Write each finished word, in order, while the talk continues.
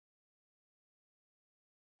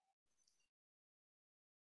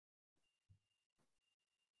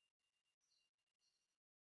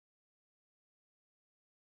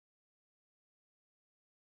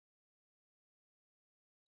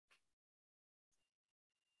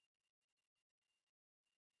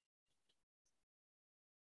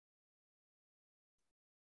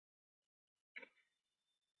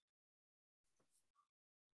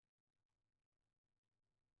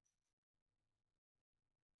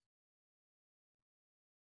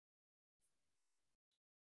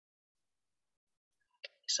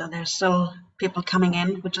So there's still people coming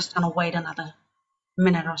in. We're just going to wait another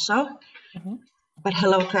minute or so. Mm-hmm. But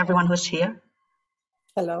hello to everyone who's here.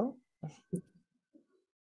 Hello.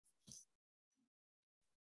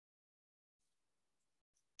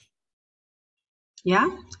 Yeah.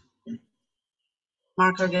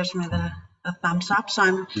 Marco gives me the thumbs up. So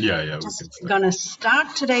I'm just going to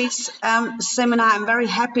start today's seminar. I'm very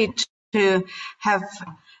happy to have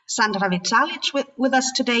Sandra Vitaljić with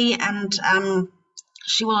us today, and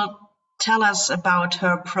she will tell us about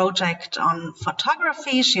her project on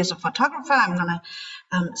photography. She is a photographer. I'm going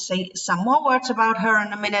to say some more words about her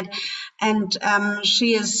in a minute. And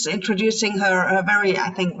she is introducing her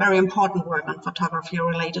I think, very important work on photography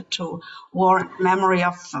related to war and memory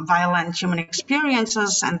of violent human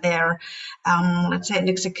experiences and their, let's say,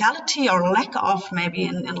 inexicality or lack of, maybe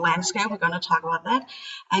in landscape. We're going to talk about that,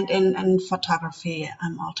 and in photography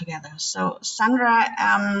altogether. So Sandra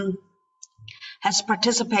has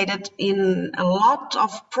participated in a lot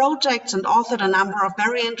of projects and authored a number of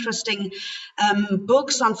very interesting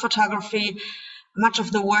books on photography, much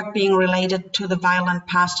of the work being related to the violent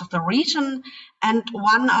past of the region. And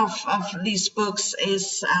one of these books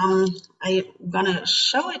is, I'm going to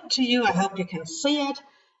show it to you, I hope you can see it,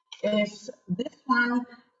 is this one,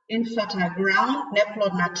 Infertile Ground,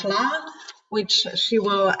 Neplod Natla, which she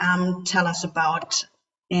will tell us about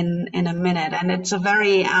in a minute. And it's a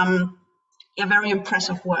very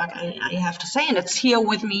impressive work, I have to say, and it's here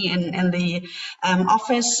with me in the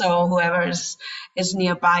office. So whoever is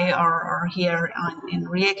nearby or here in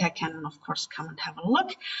Rijeka can, of course, come and have a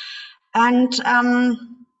look. And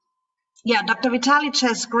yeah, Dr. Vitaljić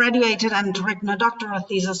has graduated and written a doctoral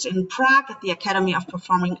thesis in Prague at the Academy of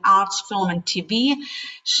Performing Arts, Film and TV.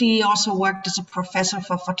 She also worked as a professor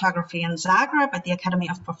for photography in Zagreb at the Academy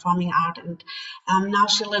of Performing Art, and now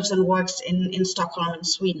she lives and works in Stockholm in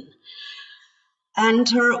Sweden. And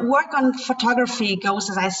her work on photography goes,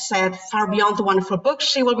 as I said, far beyond the wonderful books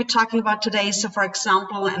she will be talking about today. So, for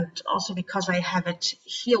example, and also because I have it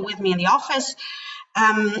here with me in the office,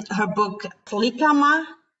 her book Plikama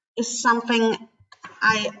is something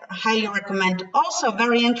I highly recommend. Also,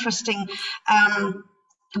 very interesting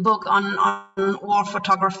book on war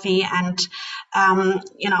photography, and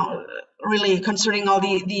you know, really considering all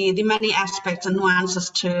the many aspects and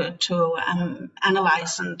nuances to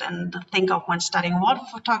analyze and think of when studying war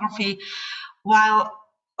photography, while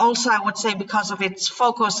also, I would say, because of its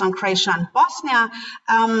focus on Croatia and Bosnia,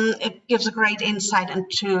 it gives a great insight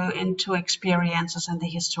into experiences and the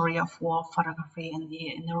history of war photography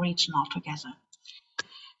in the region altogether.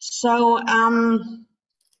 So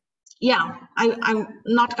yeah, I'm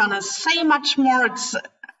not gonna say much more. It's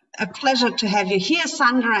a pleasure to have you here,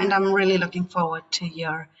 Sandra, and I'm really looking forward to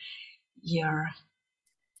your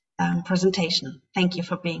presentation. Thank you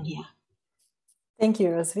for being here. Thank you,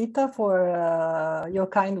 Rosvita, for your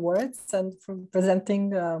kind words and for presenting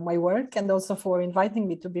my work, and also for inviting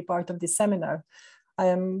me to be part of this seminar. I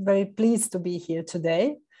am very pleased to be here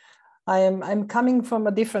today. I'm coming from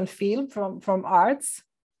a different field, from arts,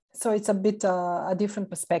 so it's a bit a different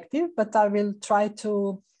perspective, but I will try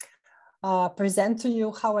to present to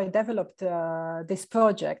you how I developed this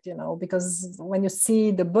project, you know, because when you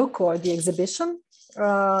see the book or the exhibition,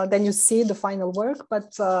 then you see the final work,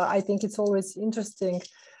 but I think it's always interesting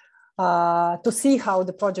to see how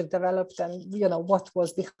the project developed and, you know, what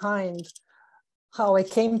was behind, how I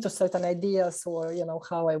came to certain ideas, or, you know,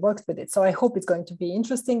 how I worked with it. So I hope it's going to be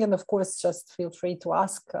interesting. And of course, just feel free to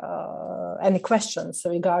ask any questions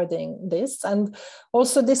regarding this. And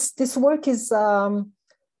also this work is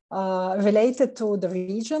related to the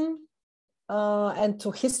region and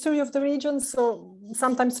to history of the region. So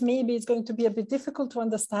sometimes maybe it's going to be a bit difficult to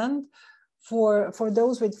understand for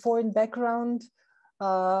those with foreign background,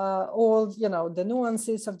 all, you know, the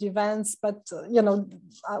nuances of the events. But you know,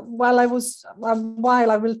 while I will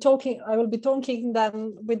be talking,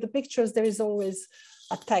 then with the pictures there is always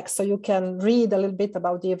a text, so you can read a little bit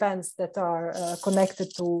about the events that are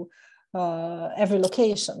connected to every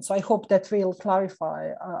location. So I hope that will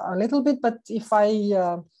clarify a little bit. But if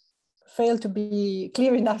I fail to be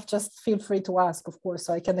clear enough, just feel free to ask, of course,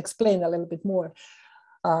 so I can explain a little bit more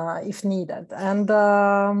if needed. And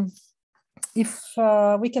if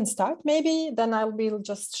we can start, maybe, then I will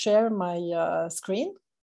just share my screen.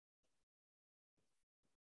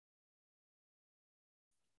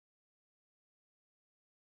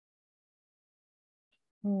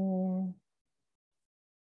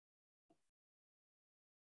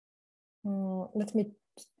 Let me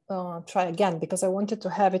try again, because I wanted to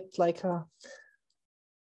have it like a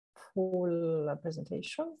full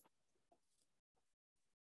presentation.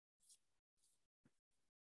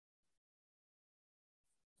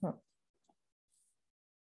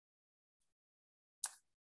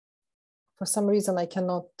 for some reason I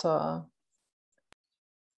cannot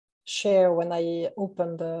share when I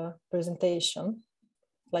open the presentation,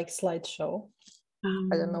 like slideshow.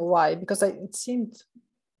 I don't know why, because it seemed.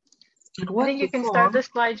 I think you can start the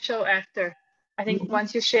slideshow after. I think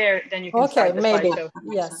once you share, then you can start the maybe, slideshow.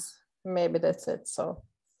 Yes, maybe that's it. So.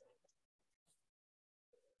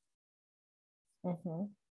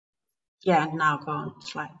 Yeah, now go on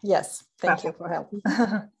slide. Yes, thank you for help.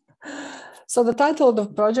 So the title of the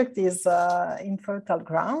project is Infertile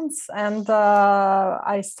Grounds, and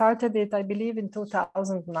I started it, I believe, in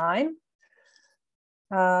 2009.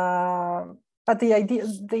 But the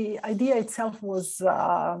idea itself was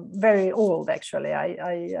very old, actually.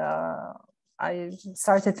 I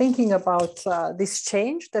started thinking about this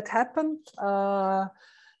change that happened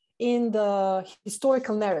in the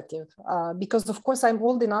historical narrative, because of course I'm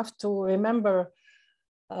old enough to remember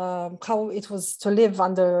how it was to live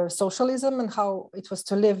under socialism and how it was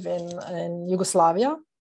to live in Yugoslavia.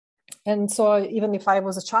 And so even if I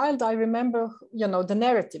was a child, I remember, the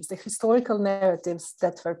narratives, the historical narratives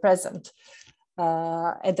that were present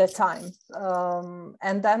at that time.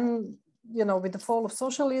 And then, with the fall of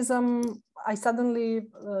socialism, I suddenly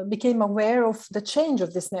became aware of the change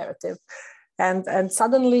of this narrative. And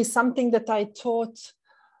suddenly something that I thought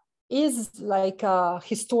is like a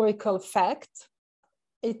historical fact,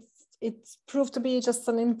 it proved to be just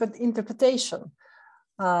an interpretation.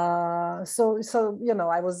 So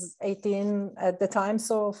I was 18 at the time,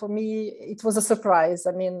 so for me it was a surprise.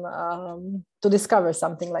 I mean, to discover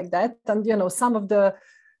something like that, and some of the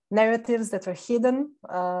narratives that were hidden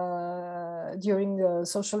during the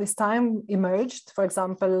socialist time emerged. For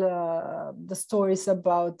example, the stories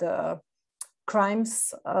about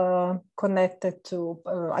crimes connected to,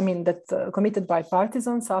 committed by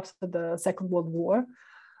partisans after the Second World War.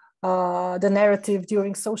 The narrative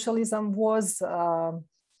during socialism was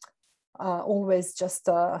always just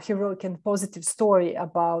a heroic and positive story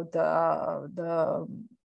about the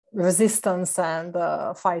resistance and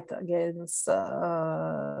fight against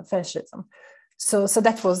fascism. So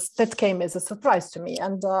that came as a surprise to me,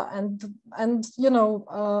 and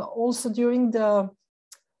also during the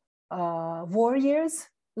war years,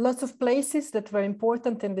 lots of places that were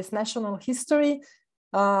important in this national history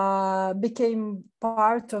became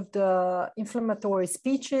part of the inflammatory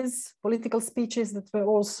speeches, political speeches that were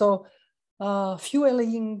also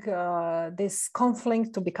fueling this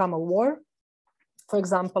conflict to become a war. For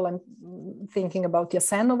example, I'm thinking about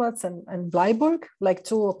Jasenovac and Bleiburg, like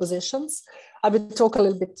two oppositions. I will talk a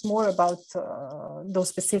little bit more about those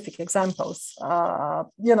specific examples.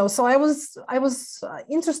 So I was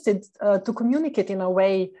interested to communicate in a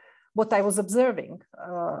way what I was observing.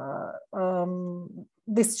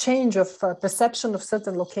 This change of perception of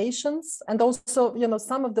certain locations, and also,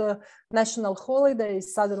 some of the national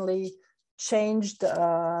holidays suddenly changed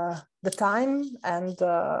the time and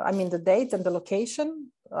the date and the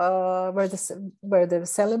location where they're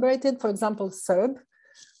celebrated. For example, Serb.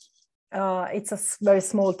 It's a very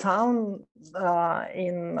small town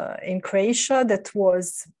in Croatia that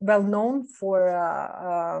was well known for.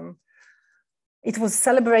 It was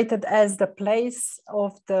celebrated as the place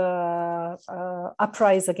of the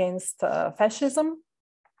uprising against fascism,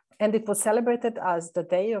 and it was celebrated as the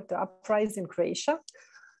day of the uprising in Croatia.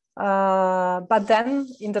 But then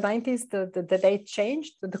in the 90s, the date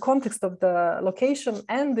changed, the context of the location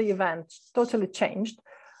and the event totally changed.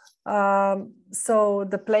 So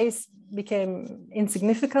the place became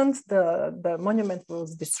insignificant, the monument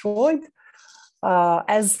was destroyed,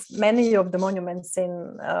 as many of the monuments in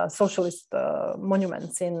socialist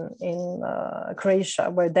monuments in Croatia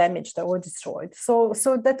were damaged or destroyed. So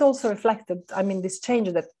that also reflected, this change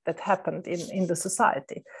that happened in the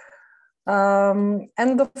society.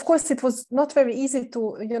 And of course, it was not very easy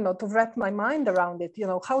to wrap my mind around it.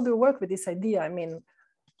 How do you work with this idea?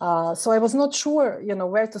 So I was not sure,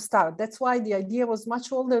 where to start. That's why the idea was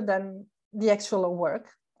much older than the actual work.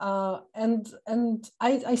 And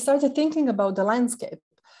I started thinking about the landscape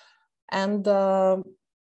and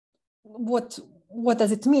what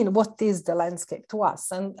does it mean? What is the landscape to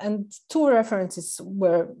us? And two references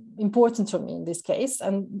were important to me in this case.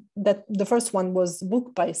 And that the first one was a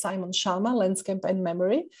book by Simon Schama, Landscape and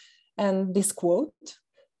Memory. And this quote: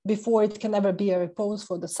 "Before it can ever be a repose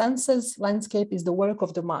for the senses, landscape is the work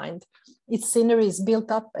of the mind. Its scenery is built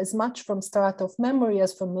up as much from strata of memory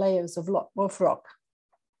as from layers of rock."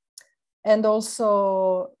 And also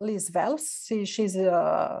Liz Wells, she's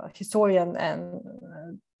a historian and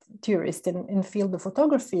theorist in field of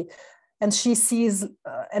photography, and she sees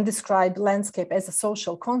and describes landscape as a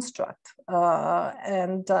social construct,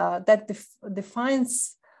 and that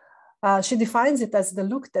defines She defines it as the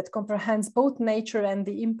look that comprehends both nature and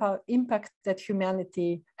the impact that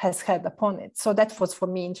humanity has had upon it. So that was for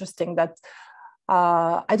me interesting, that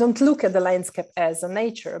I don't look at the landscape as a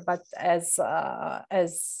nature, but as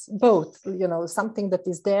both, you know, something that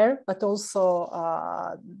is there, but also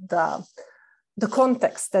the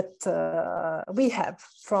context that we have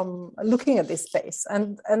from looking at this space.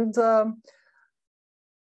 And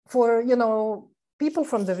for, you know, people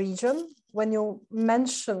from the region, when you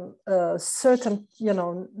mention certain, you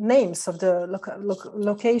know, names of the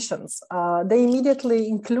locations, they immediately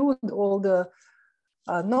include all the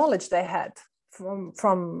knowledge they had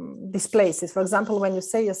from these places. For example, when you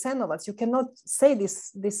say Jasenovac, you cannot say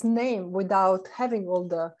this name without having all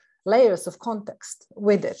the layers of context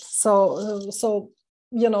with it. So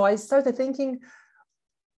you know, I started thinking,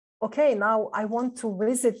 okay, now I want to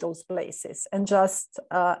visit those places and just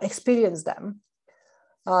experience them.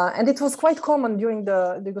 And it was quite common during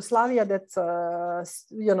the Yugoslavia that,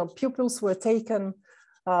 you know, pupils were taken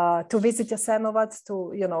to visit Jasenovac,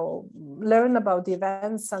 to, you know, learn about the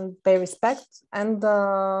events and pay respect. And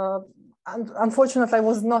unfortunately, I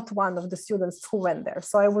was not one of the students who went there.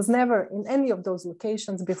 So I was never in any of those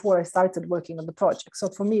locations before I started working on the project. So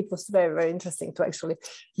for me, it was very, very interesting to actually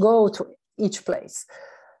go to each place.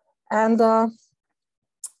 And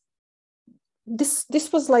this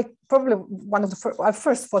was like probably one of the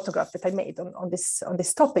first photograph that I made on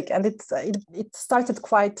this topic, and it started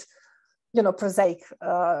quite, you know, prosaic.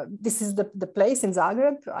 This is the place in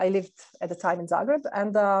Zagreb. I lived at the time in Zagreb,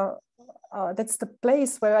 and that's the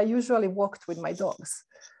place where I usually walked with my dogs.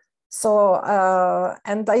 So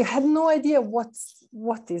and I had no idea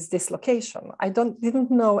what is this location. I didn't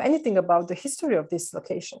know anything about the history of this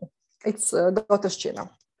location. It's Dotoščina.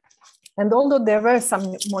 And although there were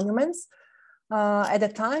some monuments, at the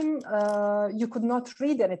time, you could not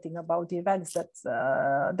read anything about the events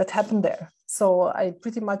that happened there. So I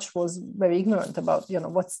pretty much was very ignorant about, you know,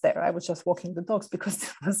 what's there. I was just walking the dogs because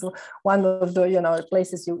it was one of the, you know,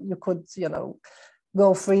 places you could, you know,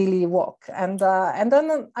 go freely walk. And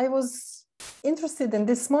then I was interested in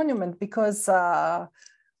this monument because I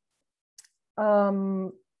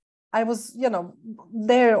was, you know,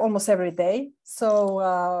 there almost every day. So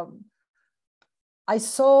I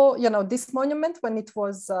saw, you know, this monument when it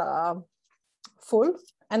was full,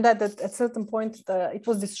 and that at a certain point it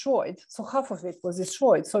was destroyed. So half of it was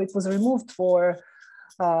destroyed. So it was removed for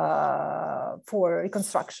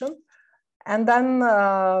reconstruction. And then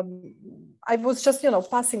I was just, you know,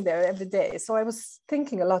 passing there every day. So I was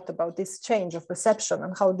thinking a lot about this change of perception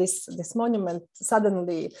and how this monument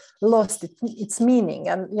suddenly lost its meaning.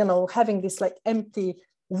 And, you know, having this like empty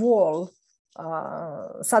wall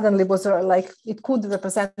suddenly was like, it could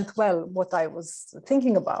represent well what I was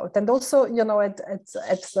thinking about. And also, you know, at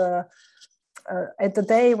the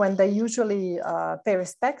day when they usually pay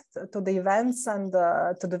respect to the events and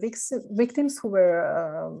to the victims who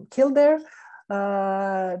were killed there,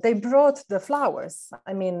 they brought the flowers.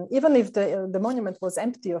 I mean, even if the monument was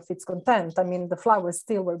empty of its content, I mean, the flowers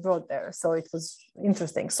still were brought there. So it was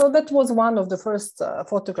interesting. So that was one of the first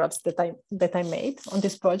photographs that I made on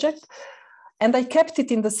this project. And I kept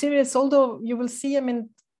it in the series, although you will see, I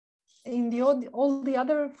mean, in all the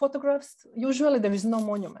other photographs, usually there is no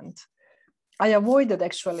monument. I avoided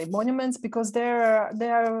actually monuments because they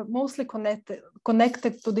are mostly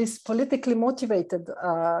connected to this politically motivated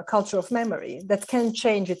culture of memory that can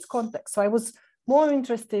change its context. So I was more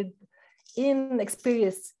interested in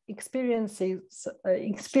experiencing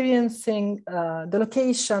the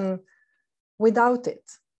location without it,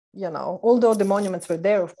 you know, although the monuments were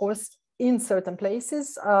there, of course, in certain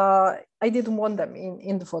places, I didn't want them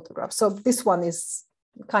in the photograph. So this one is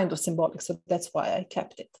kind of symbolic. So that's why I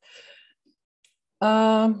kept it.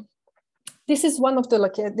 This is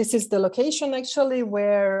the location actually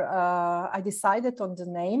where I decided on the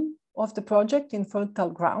name of the project,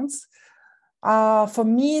 Infertile Grounds. For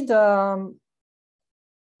me, the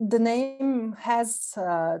name has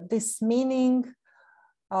this meaning,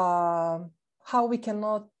 how we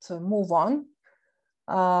cannot move on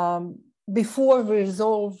before we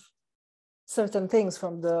resolve certain things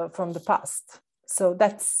from the past. So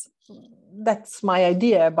that's my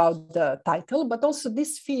idea about the title, but also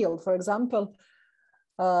this field, for example,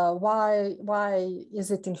 why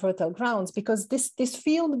is it Infertile Grounds? Because this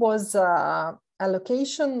field was a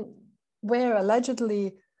location where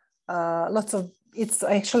allegedly it's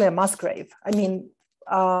actually a mass grave. I mean,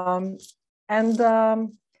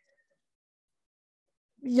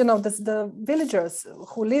 you know, the villagers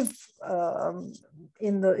who live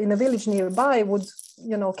in a village nearby would,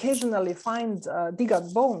 you know, occasionally dig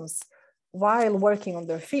out bones while working on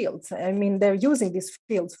their fields. I mean, they're using these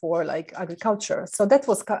fields for like agriculture. So that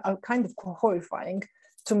was kind of horrifying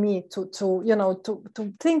to me to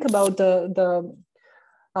think about the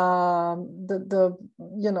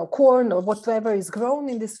corn or whatever is grown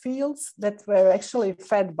in these fields that were actually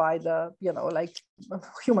fed by the, like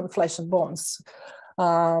human flesh and bones.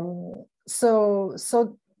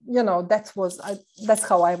 That's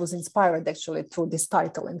how I was inspired actually through this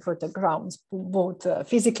title, Infertile Grounds, both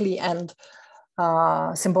physically and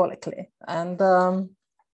symbolically. And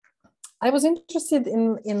I was interested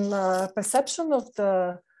in perception of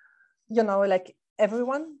the, like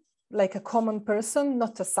everyone, like a common person,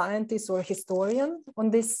 not a scientist or a historian on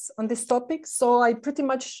this topic. So I pretty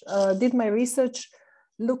much did my research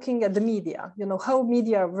looking at the media, how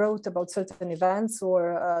media wrote about certain events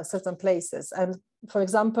or certain places. And for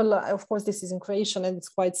example, of course, this is in Croatian and it's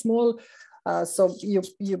quite small, so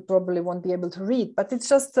you probably won't be able to read, but it's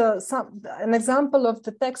just an example of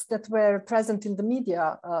the texts that were present in the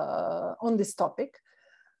media on this topic.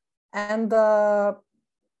 And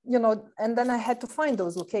and then I had to find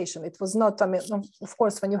those locations. It was not, I mean, of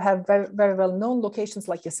course, when you have very, very well-known locations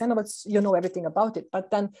like Jasenovac, you know everything about it. But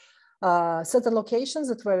then certain locations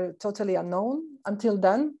that were totally unknown until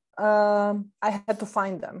then, I had to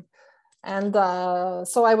find them. And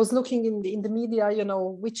so I was looking in the media,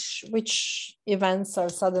 which events are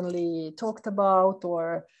suddenly talked about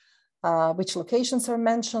or which locations are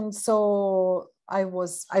mentioned. So I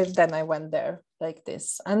went there like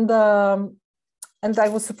this. And I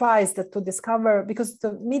was surprised to discover, because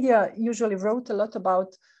the media usually wrote a lot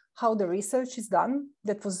about how the research is done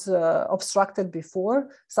that was obstructed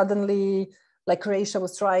before. Suddenly, like Croatia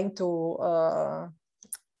was trying to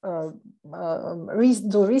do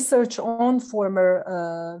research on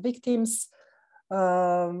former victims,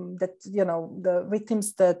 that, the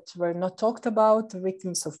victims that were not talked about, the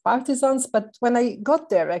victims of partisans. But when I got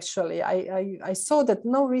there, actually, I saw that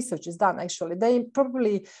no research is done, actually. They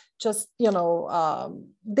probably just, did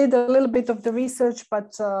a little bit of the research,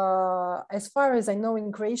 but as far as I know,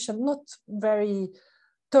 in Croatia, not very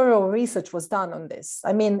thorough research was done on this.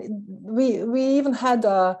 I mean, we even had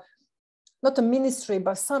not a ministry,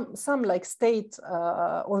 but some like state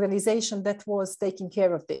organization that was taking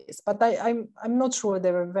care of this. But I'm not sure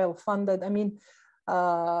they were well funded. I mean,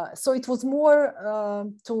 so it was more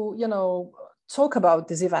to talk about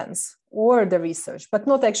these events or the research, but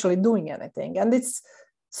not actually doing anything. And it's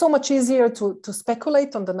so much easier to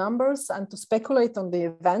speculate on the numbers and to speculate on the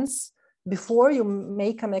events before you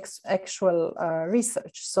make an actual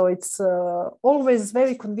research. So it's always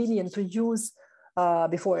very convenient to use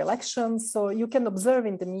before elections. So you can observe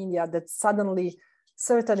in the media that suddenly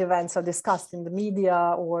certain events are discussed in the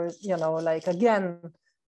media, or, like again,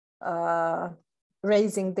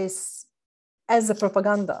 raising this as a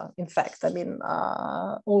propaganda, in fact. I mean,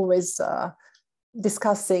 always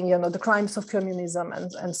discussing, the crimes of communism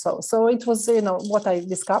and so it was, what I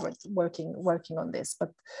discovered working on this.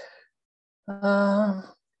 But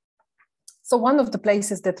so one of the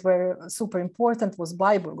places that were super important was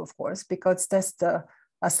Bleiburg, of course, because that's a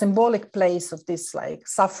symbolic place of this like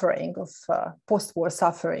suffering of post-war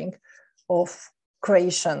suffering of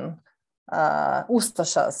Croatian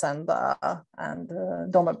Ustašas and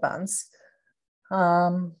Domobrans.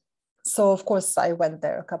 So of course I went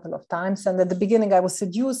there a couple of times, and at the beginning I was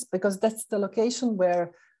seduced because that's the location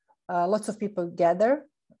where lots of people gather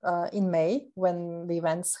in May when the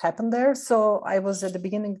events happen there. So I was at the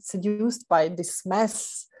beginning seduced by this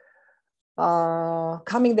mass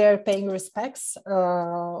coming there, paying respects,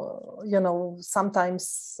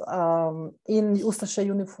 sometimes in Ustaša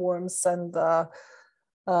uniforms. And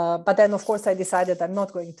but then of course I decided I'm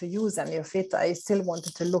not going to use any of it. I still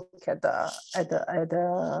wanted to look at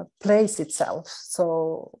the place itself.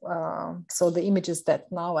 So so the images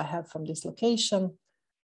that now I have from this location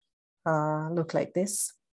look like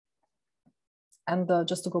this. And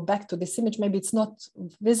just to go back to this image, maybe it's not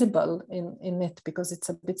visible in it because it's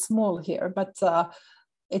a bit small here, but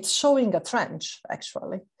it's showing a trench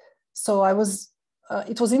actually. So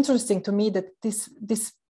it was interesting to me that this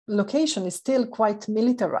location is still quite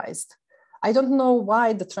militarized. I don't know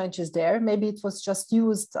why the trench is there. Maybe it was just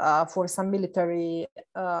used for some military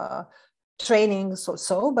trainings or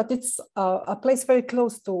so, but it's a place very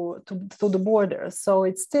close to the border. So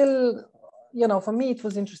it's still, for me, it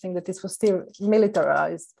was interesting that this was still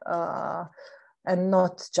militarized and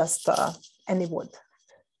not just any wood.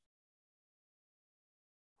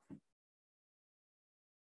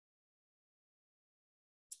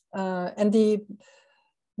 And the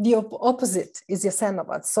opposite is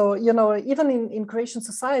Jasenovac. So, even in Croatian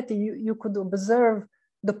society, you could observe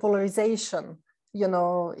the polarization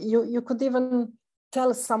you could even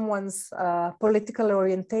tell someone's political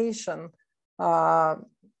orientation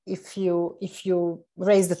if you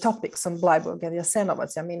raise the topics on Bleiburg and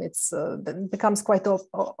Jasenovac. I mean, it becomes quite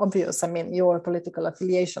obvious. I mean, your political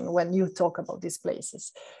affiliation when you talk about these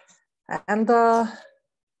places. And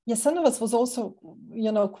Jasenovac was also,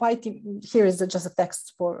 quite. Here is just a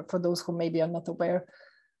text for those who maybe are not aware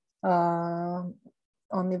on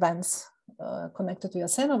events connected to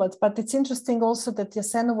Jasenovac. But it's interesting also that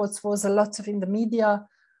Jasenovac was a lot in the media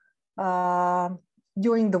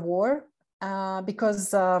during the war.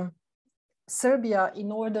 Because Serbia,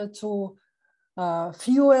 in order to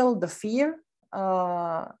fuel the fear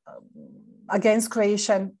against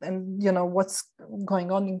Croatia and what's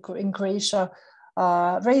going on in Croatia,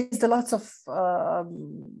 raised a lot of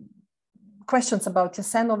questions about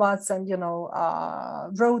Jasenovac and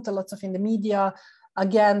wrote a lot of in the media,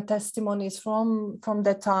 again testimonies from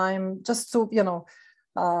that time, just to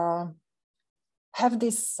have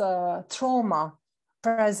this trauma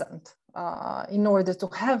present. In order to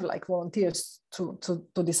have like volunteers to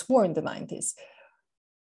this war in the 90s.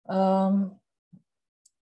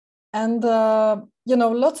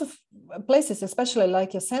 Lots of places, especially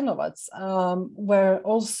like Jasenovac, were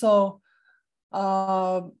also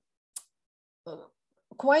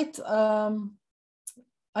quite,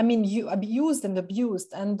 abused and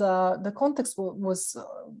abused, and the context was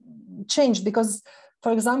changed because,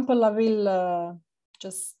 for example, I will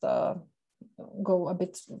just go a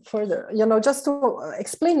bit further, just to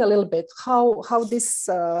explain a little bit how this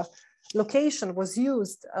location was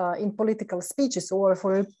used in political speeches or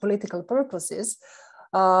for political purposes.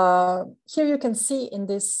 Here you can see in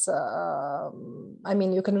this,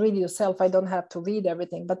 you can read yourself, I don't have to read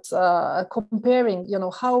everything, but comparing,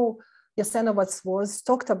 how Jasenovac was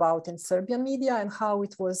talked about in Serbian media and how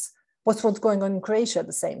it was, what's going on in Croatia at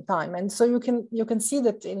the same time. And so you can see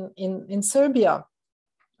that in Serbia,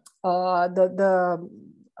 the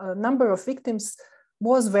number of victims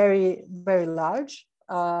was very, very large.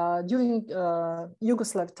 During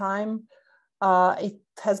Yugoslav time, it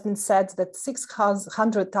has been said that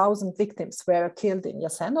 600,000 victims were killed in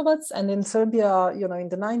Jasenovac, and in Serbia, in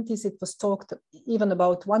the 90s, it was talked even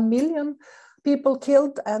about 1 million people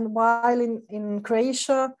killed. And while in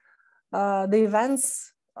Croatia, the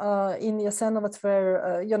events in Jasenovac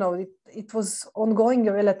were, it was ongoing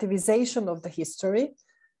relativization of the history.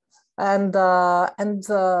 And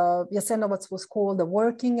Jasenovac was called a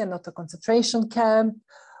working and not a concentration camp.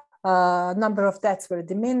 Number of deaths were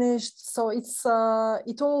diminished. So it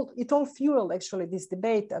all fueled actually this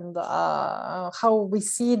debate and how we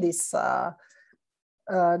see this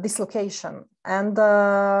location. And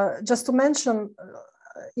just to mention,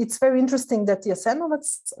 it's very interesting that Jasenovac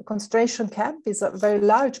concentration camp is a very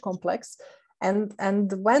large complex, and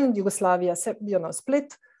when Yugoslavia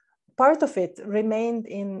split, part of it remained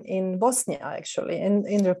in Bosnia, actually,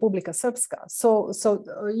 in Republika Srpska. So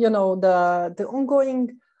the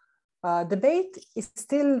ongoing debate is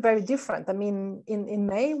still very different. I mean, in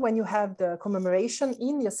May, when you have the commemoration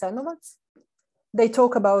in Jasenovac, they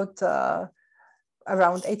talk about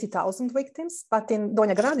around 80,000 victims, but in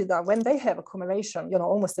Donja Gradina, when they have a commemoration,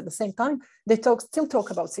 almost at the same time, they still talk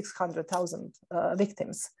about 600,000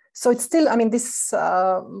 victims. So it's still, this.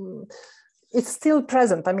 It's still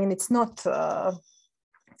present.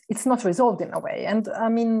 it's not resolved in a way. And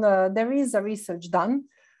there is a research done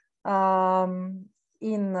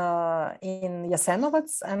in Jasenovac,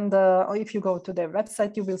 and if you go to their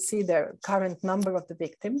website, you will see their current number of the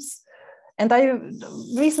victims. And I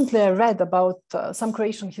recently read about some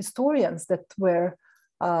Croatian historians that were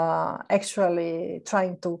actually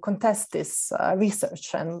trying to contest this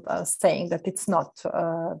research and saying that it's not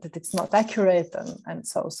accurate, and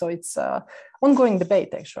so it's ongoing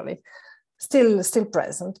debate actually, still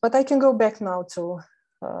present. But I can go back now to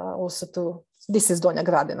also to this is Donja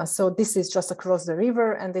Gradina. So this is just across the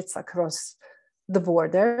river and it's across the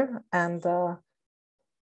border, and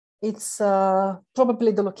it's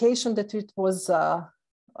probably the location that it was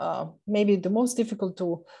maybe the most difficult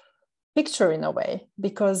to picture in a way,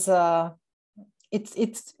 because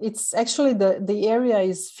it's actually the area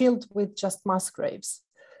is filled with just mass graves.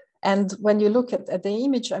 And when you look at the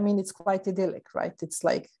image, it's quite idyllic, right? It's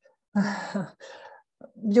like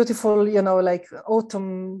beautiful, like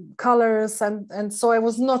autumn colors, and so I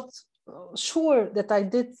was not sure that I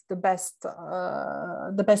did the best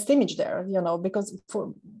image there, because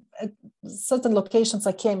for certain locations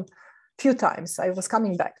I came few times. I was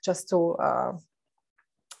coming back just to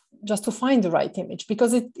find the right image,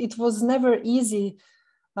 because it was never easy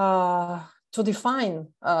to define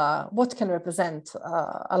what can represent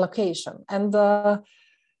a location. And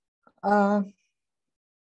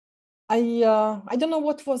I don't know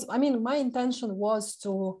what was, I mean, my intention was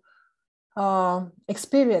to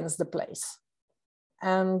experience the place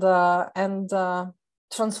and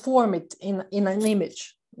transform it in an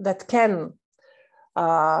image that can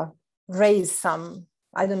raise some,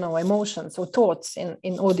 I don't know, emotions or thoughts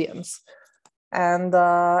in audience. And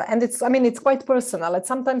it's, I mean, it's quite personal. And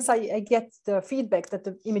sometimes I get the feedback that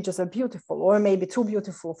the images are beautiful or maybe too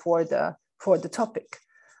beautiful for the topic.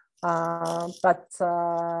 But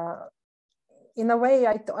in a way,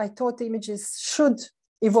 I thought the images should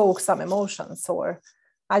evoke some emotions, or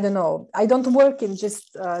I don't know. I don't work in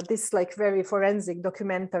just this like very forensic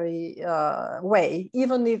documentary way,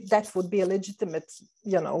 even if that would be a legitimate,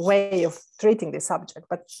 you know, way of treating the subject.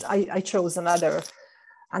 But I chose another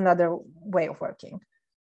way of working.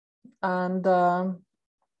 And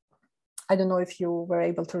I don't know if you were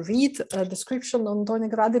able to read a description on Donja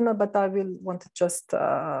Gradina, but I will want to just,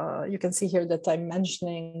 you can see here that I'm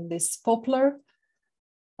mentioning this poplar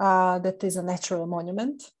that is a natural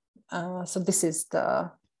monument. So this is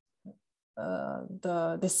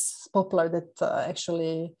this poplar that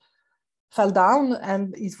actually fell down,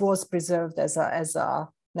 and it was preserved as a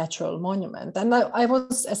natural monument. And I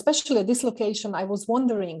was, especially at this location, I was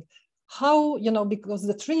wondering how, you know, because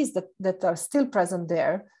the trees that are still present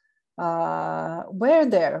there were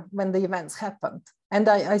there when the events happened. And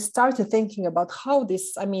I started thinking about how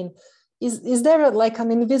this, I mean, is there like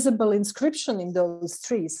an invisible inscription in those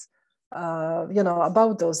trees, you know,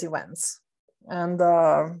 about those events? And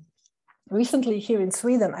recently here in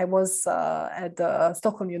Sweden, I was at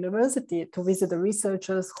Stockholm University to visit the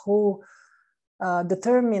researchers who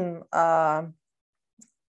determine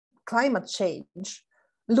climate change,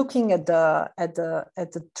 looking at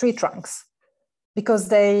the tree trunks, because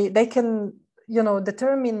they can, you know,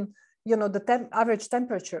 determine, you know, the average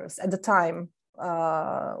temperatures at the time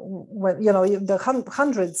when, you know, the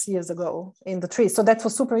hundreds years ago in the trees. So that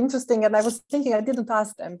was super interesting. And I was thinking, I didn't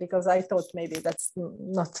ask them because I thought maybe that's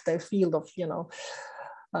not their field of, you know,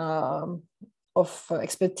 of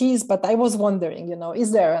expertise. But I was wondering, you know,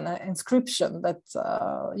 is there an inscription that,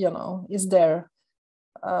 you know, is there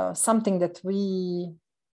something that we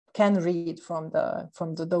can read from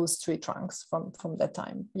those tree trunks from that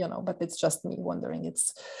time, you know? But it's just me wondering.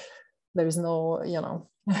 There is no, you know,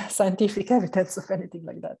 scientific evidence of anything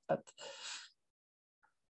like that. But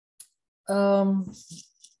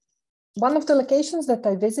one of the locations that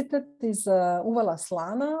I visited is Uvala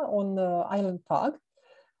Slana on island Pag.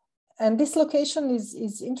 And this location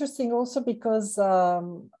is interesting also because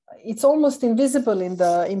it's almost invisible in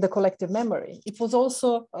the collective memory. It was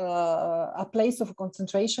also a place of a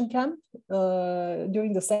concentration camp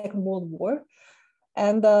during the Second World War.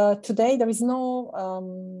 And today there is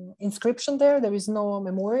no inscription there. There is no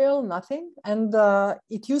memorial, nothing. And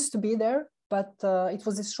it used to be there, but it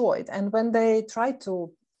was destroyed. And when they tried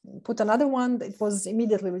to put another one, it was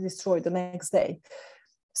immediately destroyed the next day.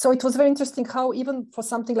 So it was very interesting how even for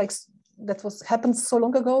something like that happened so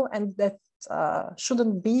long ago, and that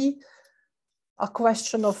shouldn't be a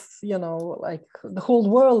question of, you know, like the whole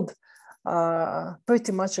world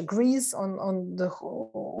pretty much agrees on the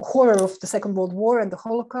horror of the Second World War and the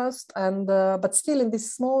Holocaust. And but still in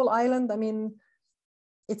this small island, I mean,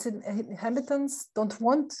 its inhabitants don't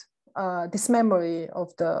want this memory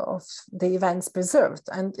of the events preserved.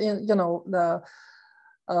 And you know,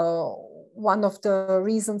 one of the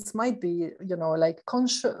reasons might be, you know, like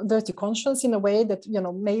dirty conscience, in a way that, you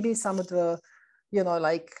know, maybe some of the, you know,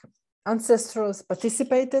 like ancestors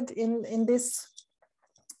participated in this,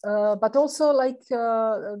 but also like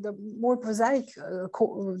the more prosaic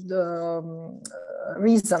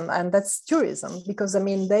reason, and that's tourism. Because I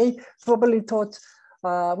mean, they probably thought,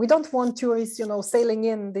 we don't want tourists, you know, sailing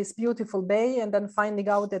in this beautiful bay and then finding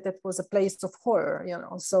out that it was a place of horror, you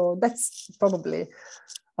know. So that's probably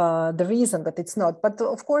the reason that it's not. But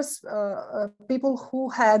of course, people who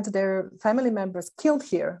had their family members killed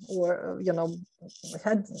here, or, you know,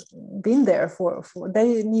 had been there for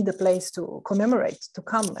they need a place to commemorate, to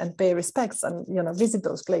come and pay respects and, you know, visit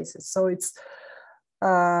those places. So it's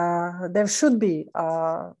there should be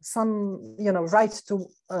some, you know, right to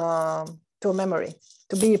a memory,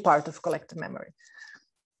 to be a part of collective memory.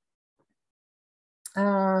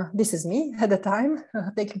 This is me at the time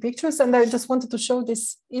taking pictures, and I just wanted to show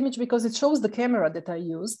this image because it shows the camera that I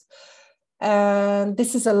used. And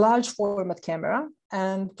this is a large format camera,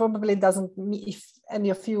 and probably doesn't, if any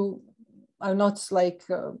of you are not like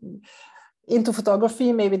into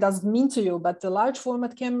photography, maybe it doesn't mean to you, but the large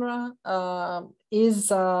format camera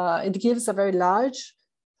it gives a very large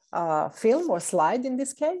film or slide in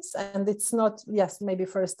this case. And it's not, yes, maybe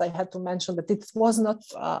first I had to mention that it was not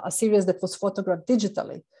a series that was photographed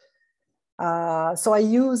digitally. So I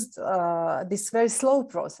used this very slow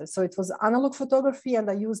process. So it was analog photography, and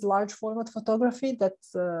I used large format photography that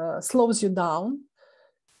slows you down.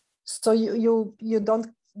 So you don't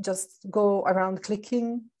just go around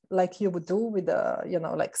clicking like you would do with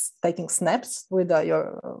like taking snaps with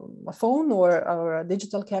your phone or a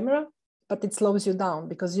digital camera, but it slows you down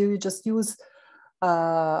because you just use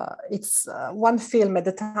it's one film at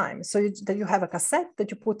a time. So you have a cassette that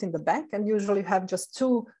you put in the back, and usually you have just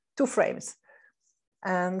two frames.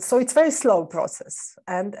 And so it's a very slow process.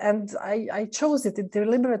 And I chose it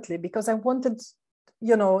deliberately because I wanted,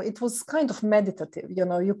 it was kind of meditative.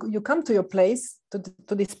 You come to your place,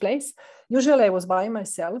 to this place. Usually I was by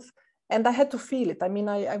myself, and I had to feel it. I mean,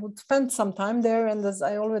 I would spend some time there. And as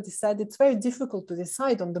I already said, it's very difficult to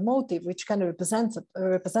decide on the motive, which can represent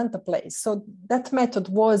a place. So that method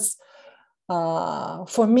was,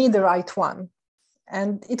 for me, the right one.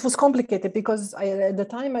 And it was complicated because at the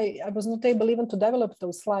time I was not able even to develop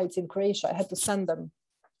those slides in Croatia. I had to send them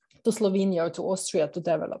to Slovenia or to Austria to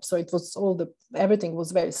develop. So it was everything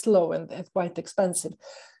was very slow and quite expensive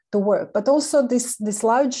to work. But also this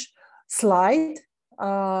large slide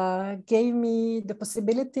gave me the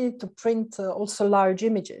possibility to print also large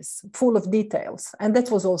images full of details. And that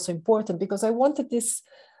was also important because I wanted this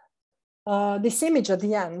image at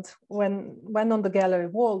the end when on the gallery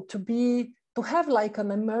wall to have like an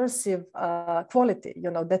immersive quality,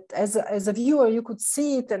 that as a viewer, you could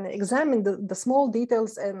see it and examine the small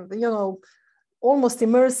details and, almost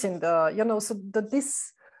immerse in so that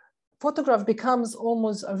this photograph becomes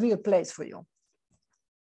almost a real place for you.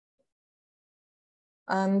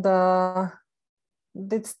 And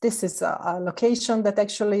this is a location that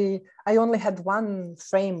actually, I only had one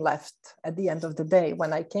frame left at the end of the day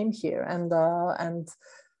when I came here. And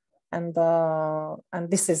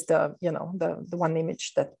this is the one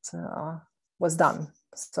image that was done.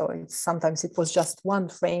 So sometimes it was just one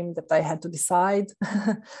frame that I had to decide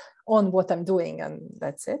on what I'm doing, and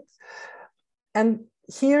that's it. And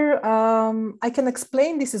here I can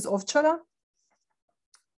explain, this is Ovčara.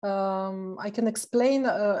 I can explain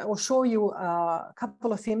or show you a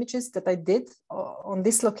couple of images that I did on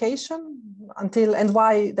this location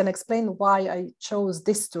then explain why I chose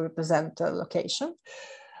this to represent the location.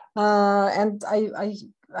 And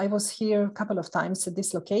I was here a couple of times at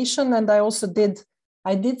this location, and I also did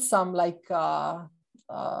some like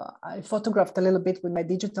I photographed a little bit with my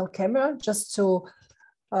digital camera just to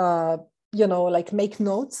like make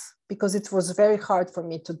notes, because it was very hard for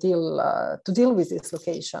me to deal with this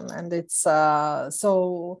location. And it's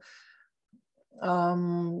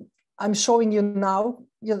I'm showing you now.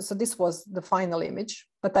 So this was the final image,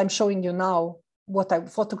 but I'm showing you now what I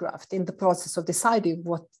photographed in the process of deciding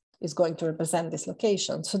what is going to represent this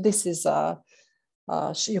location. So this is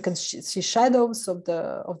you can see shadows of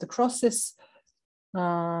the crosses.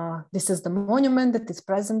 This is the monument that is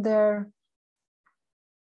present there.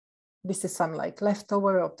 This is some like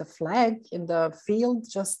leftover of the flag in the field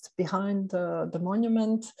just behind the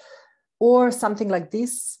monument, or something like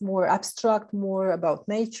this, more abstract, more about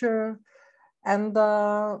nature. And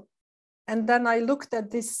then I looked at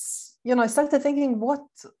this, I started thinking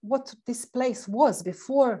what this place was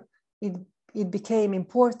before it became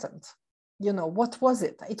important. What was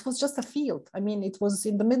it? It was just a field. I mean, it was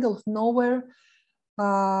in the middle of nowhere.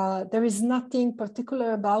 There is nothing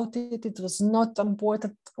particular about it. It was not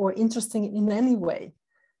important or interesting in any way,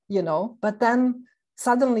 But then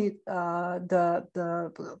suddenly the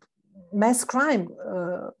mass crime,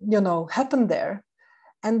 happened there.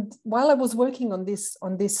 And while I was working on this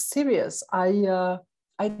series,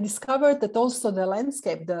 I discovered that also the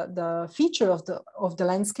landscape, the feature of the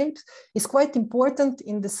landscape is quite important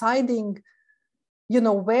in deciding,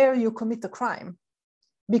 where you commit a crime,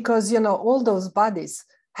 because all those bodies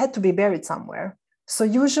had to be buried somewhere. So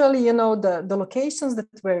usually, the locations that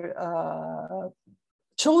were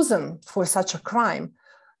chosen for such a crime,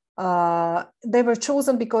 they were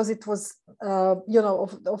chosen because it was,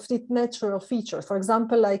 of its natural feature. For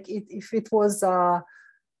example, like if it was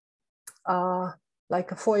like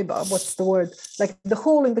a foiba, what's the word? Like the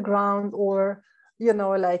hole in the ground, or,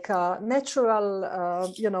 like a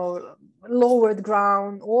natural, lowered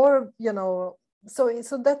ground, or,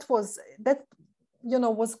 so that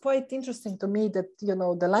was quite interesting to me, that,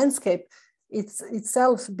 the landscape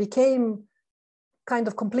itself became kind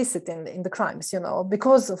of complicit in the crimes,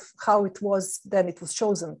 because of how it was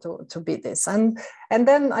chosen to be this. And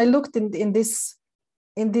then I looked in this,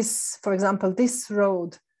 for example, this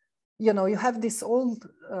road, you have this old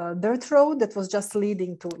dirt road that was just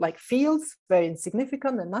leading to like fields, very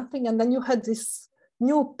insignificant and nothing. And then you had this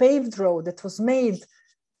new paved road that was made,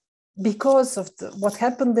 because of what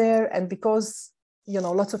happened there, and because, you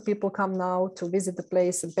know, lots of people come now to visit the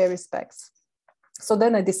place and pay respects. So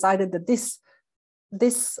then I decided that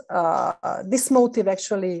this motive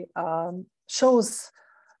actually shows,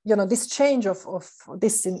 you know, this change of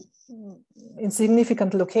this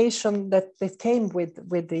insignificant location that it came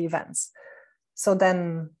with the events. So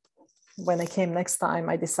then when I came next time,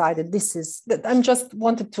 I decided I'm just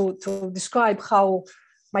wanted to describe how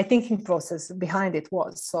my thinking process behind it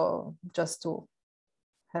was. So just to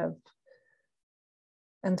have,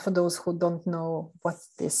 and for those who don't know what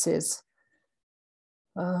this is,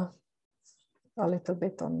 a little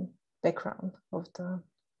bit on background of the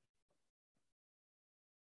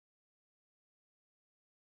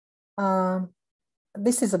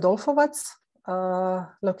this is Adolfovac,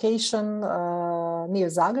 location near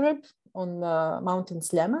Zagreb on Mountain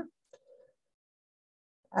Sljeme.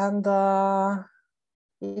 And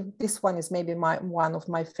this one is maybe one of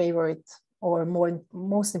my favorite or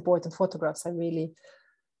most important photographs. I really,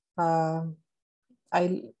 I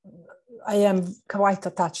am quite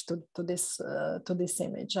attached to this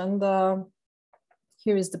image. And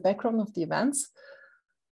here is the background of the events.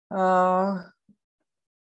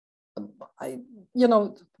 You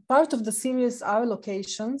know, part of the series are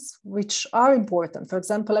locations which are important. For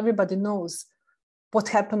example, everybody knows what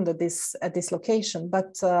happened at this location,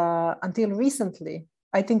 but until recently,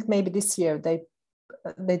 I think maybe this year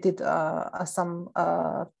they did some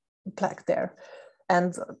plaque there,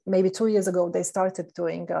 and maybe 2 years ago they started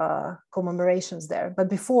doing commemorations there. But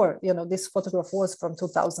before, you know, this photograph was from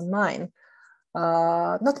 2009.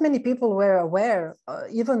 Not many people were aware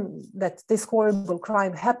even that this horrible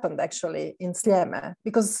crime happened actually in Sljeme,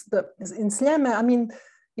 because in Sljeme, I mean,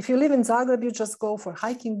 if you live in Zagreb, you just go for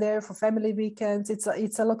hiking there, for family weekends.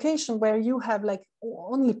 It's a location where you have like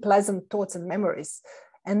only pleasant thoughts and memories.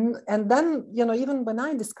 And then, you know, even when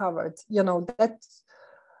I discovered, you know, that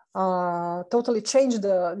totally changed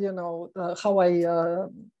the, you know, how I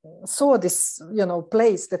saw this, you know,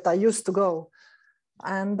 place that I used to go.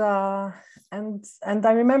 And I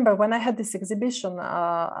remember when I had this exhibition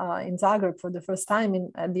in Zagreb for the first time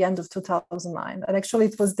at the end of 2009, and actually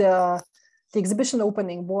it was the exhibition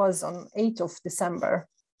opening was on 8th of December.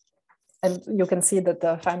 And you can see that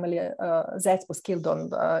the family Zec was killed on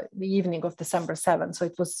the evening of December 7th. So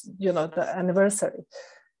it was, you know, the anniversary.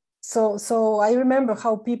 So I remember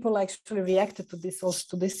how people actually reacted to this, also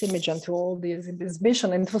to this image and to all the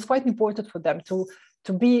exhibition. And it was quite important for them to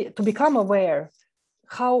become aware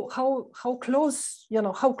how close, you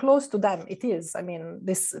know, how close to them it is. I mean,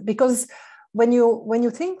 this, because when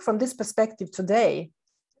you think from this perspective today,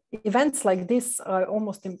 events like this are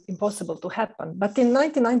almost impossible to happen. But in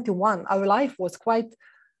 1991, our life was quite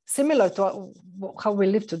similar to how we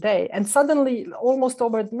live today. And suddenly, almost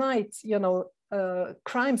overnight, you know,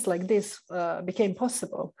 crimes like this became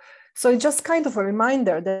possible. So it's just kind of a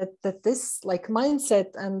reminder that this like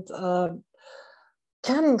mindset and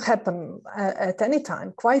can happen at any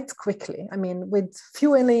time quite quickly. I mean, with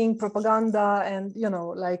fueling, propaganda, and, you know,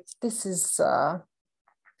 like this is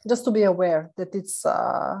just to be aware that it's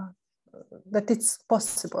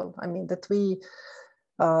possible. I mean, that we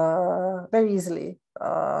very easily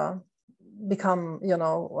become, you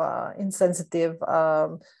know, insensitive,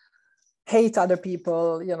 hate other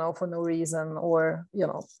people, you know, for no reason, or, you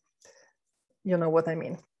know what I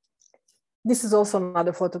mean. This is also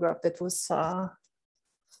another photograph that was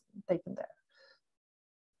taken there.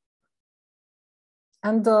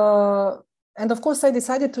 And of course, I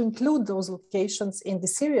decided to include those locations in the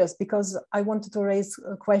series because I wanted to raise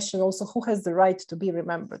a question also: who has the right to be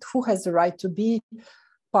remembered? Who has the right to be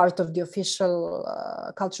part of the official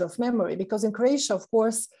culture of memory? Because in Croatia, of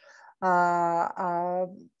course,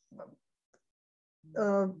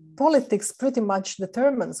 politics pretty much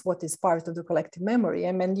determines what is part of the collective memory.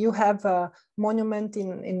 I mean, you have a monument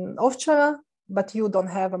in Ovčara, but you don't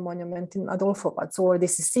have a monument in Adolfovac, or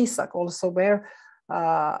this is Sisak also, where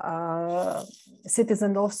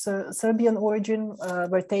citizens of Serbian origin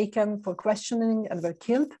were taken for questioning and were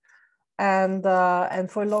killed. And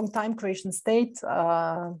for a long time, Croatian state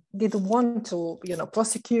didn't want to, you know,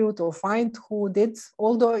 prosecute or find who did,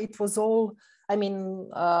 although it was all, I mean,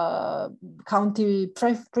 county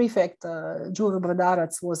prefect Đuro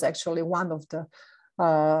Brodarac was actually one of the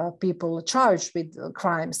people charged with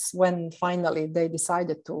crimes when finally they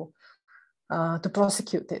decided to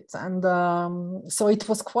prosecute it. And so it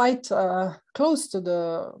was quite close to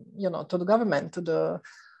the, you know, to the government, to the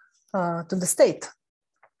state.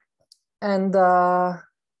 And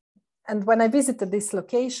when I visited this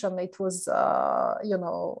location, it was, you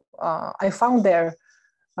know, I found there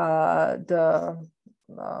the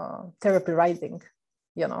therapy riding.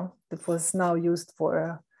 you know, it was now used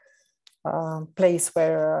for a place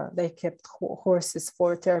where they kept horses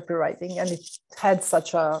for therapy riding, and it had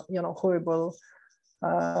such a, you know, horrible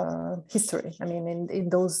history. I mean, in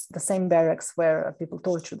those, the same barracks where people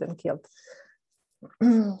tortured and killed.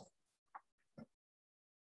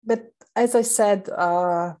 But as I said,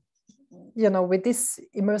 you know, with this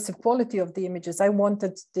immersive quality of the images, I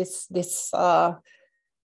wanted these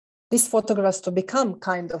photographs to become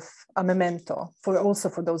kind of a memento for also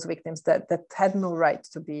for those victims that had no right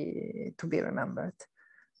to be remembered.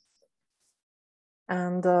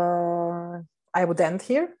 And I would end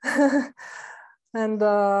here and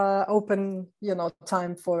open, you know,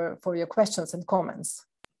 time for your questions and comments.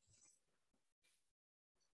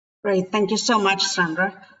 Great, thank you so much,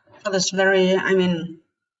 Sandra, for this very,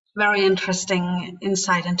 very interesting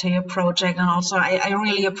insight into your project. And also I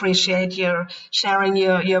really appreciate your sharing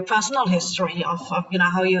your personal history of you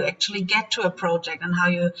know, how you actually get to a project and how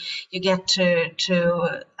you get to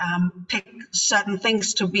pick certain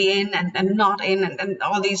things to be in and not in, and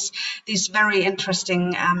all these very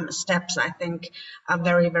interesting steps, I think, are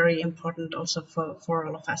very, very important also for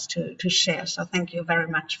all of us to share. So thank you very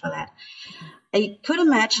much for that. I could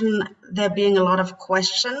imagine there being a lot of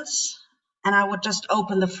questions, and I would just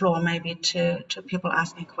open the floor maybe to people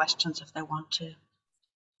asking questions if they want to.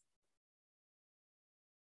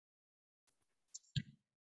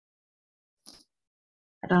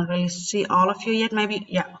 I don't really see all of you yet, maybe,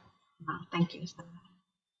 yeah. No, thank you.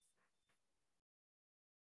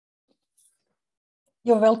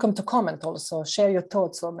 You're welcome to comment also, share your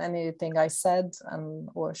thoughts on anything I said and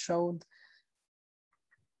or showed.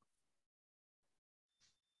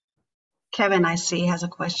 Kevin, I see, has a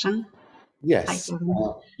question. Yes.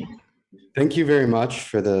 Thank you very much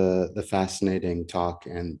for the fascinating talk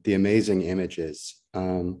and the amazing images.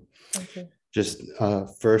 Thank you. Just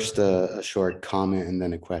first a short comment and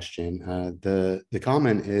then a question. The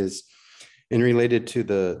comment is related to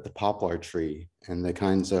the poplar tree and the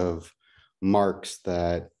kinds of marks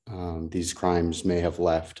that these crimes may have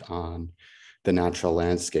left on the natural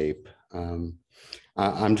landscape.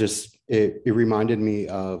 It reminded me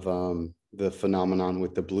of the phenomenon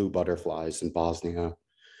with the blue butterflies in Bosnia,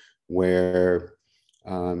 where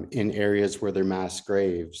in areas where they're mass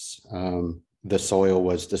graves, the soil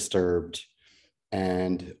was disturbed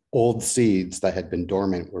and old seeds that had been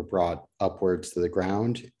dormant were brought upwards to the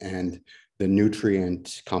ground, and the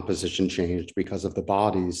nutrient composition changed because of the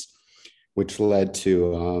bodies, which led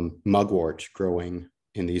to mugwort growing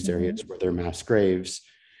in these areas where they're mass graves.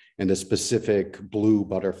 And a specific blue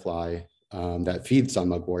butterfly that feeds on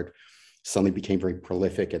mugwort suddenly became very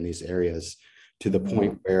prolific in these areas, to the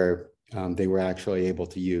point where they were actually able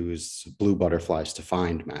to use blue butterflies to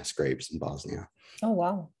find mass graves in Bosnia. Oh,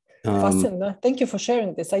 wow. Fascinating. Thank you for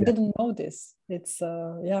sharing this. I didn't know this. It's,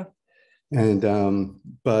 yeah. And,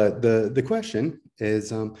 but the question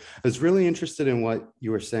is, I was really interested in what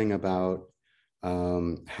you were saying about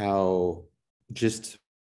how just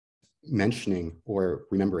mentioning or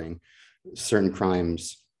remembering certain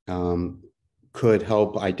crimes could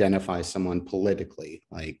help identify someone politically.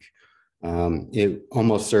 Like it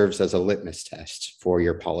almost serves as a litmus test for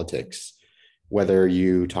your politics, whether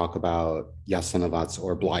you talk about Jasenovac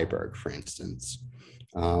or Bleiburg, for instance,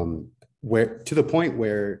 where to the point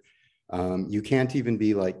where you can't even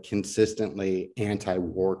be like consistently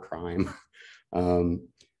anti-war crime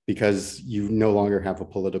because you no longer have a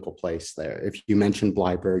political place there. If you mention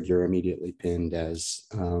Bleiburg, you're immediately pinned as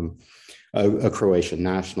a Croatian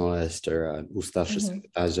nationalist or an Ustaša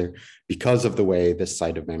sympathizer, because of the way this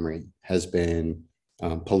site of memory has been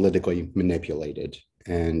politically manipulated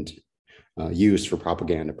and used for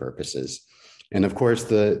propaganda purposes. And of course,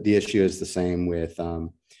 the issue is the same with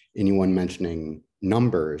anyone mentioning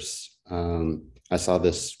numbers. I saw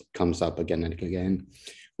this comes up again and again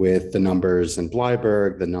with the numbers in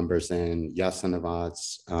Bleiburg, the numbers in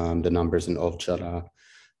Jasenovac, the numbers in Ovčara,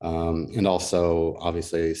 and also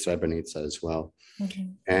obviously Srebrenica as well.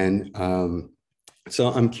 And so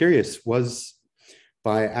I'm curious, was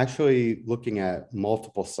by actually looking at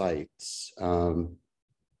multiple sites,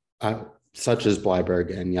 such as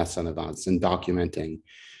Bleiburg and Jasenovac, and documenting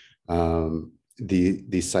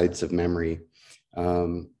these sites of memory,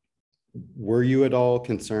 were you at all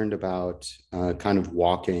concerned about kind of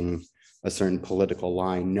walking a certain political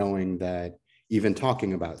line, knowing that even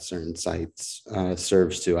talking about certain sites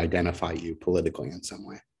serves to identify you politically in some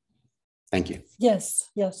way? Thank you. Yes,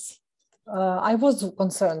 yes. I was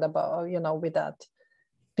concerned about, with that,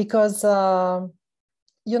 because,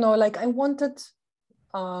 like I wanted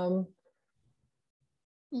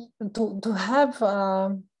to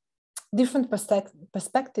have different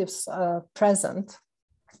perspectives present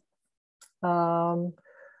I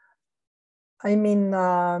mean,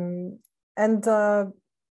 and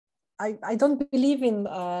I don't believe in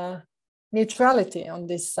neutrality on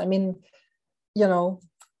this. I mean, you know,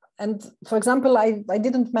 and for example, I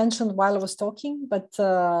didn't mention while I was talking, but,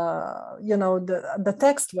 you know, the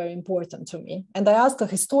texts were important to me. And I asked a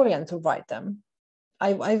historian to write them.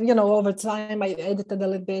 I you know, over time, I edited a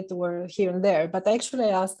little bit or here and there, but I actually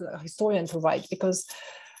asked a historian to write because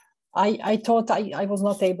I thought I was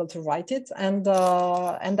not able to write it. And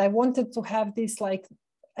I wanted to have this like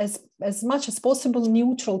as much as possible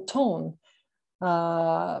neutral tone.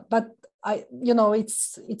 But you know,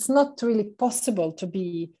 it's not really possible to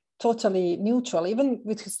be totally neutral, even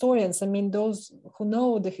with historians. I mean, those who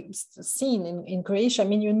know the scene in Croatia, I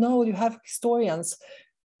mean, you know, you have historians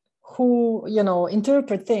who, you know,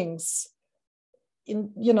 interpret things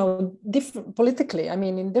in, you know, different politically, I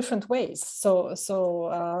mean, in different ways. So it's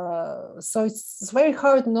very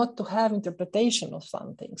hard not to have interpretation of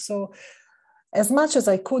something. So as much as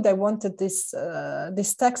I could, I wanted this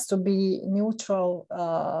text to be neutral,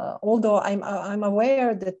 although I'm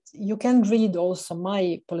aware that you can read also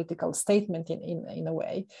my political statement in a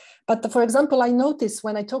way. But for example, I notice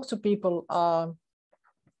when I talk to people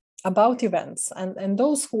about events, and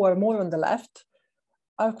those who are more on the left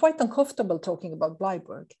are quite uncomfortable talking about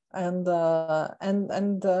Bleiburg, and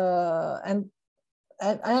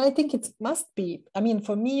I think it must be. I mean,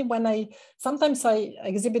 for me, sometimes I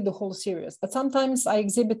exhibit the whole series, but sometimes I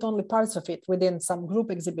exhibit only parts of it within some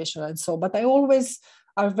group exhibition and so. But I always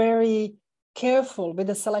are very careful with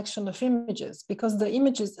the selection of images, because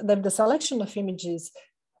the selection of images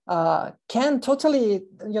can totally,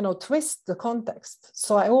 you know, twist the context.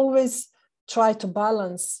 So I always try to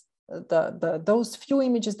balance those few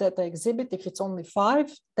images that I exhibit. If it's only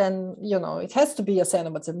 5, then, you know, it has to be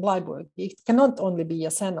Jasenovac and Bleiburg. It cannot only be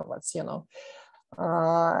Jasenovac, you know.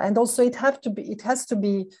 And also it has to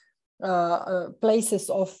be places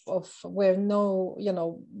of where no, you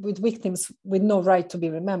know, with victims with no right to be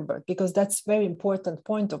remembered, because that's very important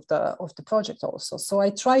point of the project also. So I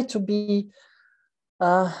try to be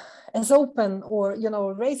as open, or, you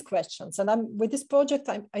know, raise questions. And with this project,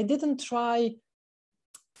 I didn't try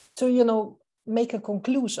to, you know, make a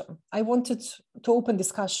conclusion. I wanted to open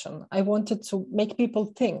discussion. I wanted to make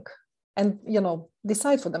people think and, you know,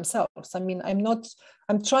 decide for themselves. I mean, I'm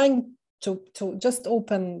trying to just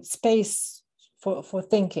open space for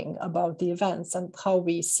thinking about the events and how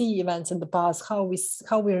we see events in the past, how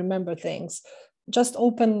we remember things. Just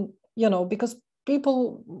open, you know, because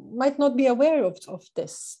people might not be aware of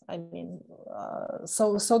this. I mean,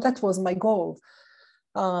 so that was my goal.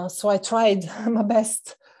 So I tried my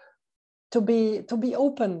best to be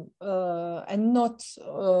open and not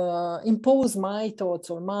impose my thoughts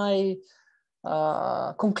or my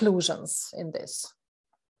conclusions in this.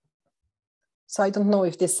 So I don't know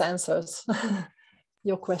if this answers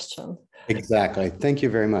your question. Exactly. Thank you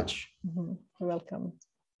very much. Mm-hmm. You're welcome.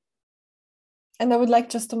 And I would like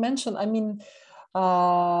just to mention, I mean,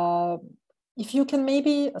 if you can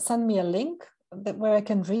maybe send me a link where I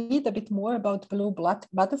can read a bit more about blue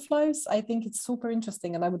butterflies, I think it's super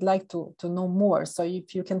interesting and I would like to know more. So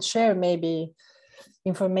if you can share maybe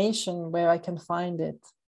information where I can find it,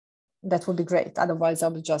 that would be great. Otherwise, I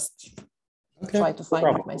will just try to find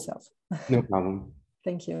it myself. No problem.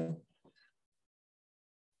 Thank you.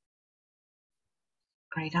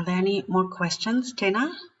 Great. Are there any more questions,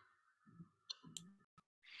 Tina?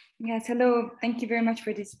 Yes, hello. Thank you very much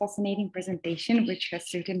for this fascinating presentation, which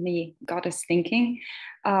has certainly got us thinking.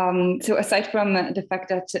 So aside from the fact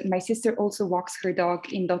that my sister also walks her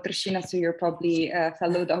dog in Dotršina, so you're probably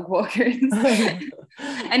fellow dog walkers.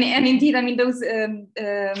 and indeed, I mean, those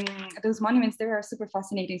monuments there are super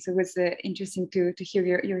fascinating. So it was interesting to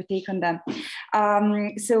hear your take on them.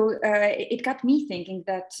 So it got me thinking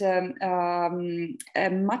that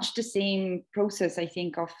much the same process, I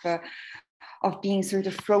think, of being sort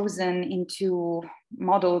of frozen into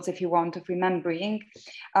models, if you want, of remembering,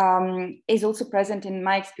 is also present in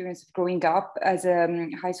my experience of growing up as a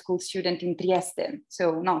high school student in Trieste.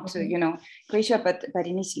 So not, you know, Croatia, but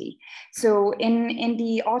in Italy. So in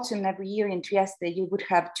the autumn every year in Trieste, you would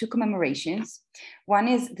have 2 commemorations. One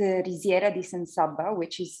is the Risiera di San Sabba,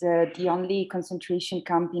 which is the only concentration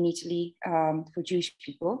camp in Italy for Jewish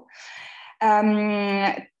people.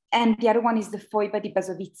 And the other one is the Foiba di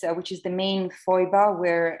Basovica, which is the main foiba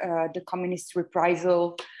where the communist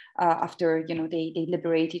reprisal after, you know, they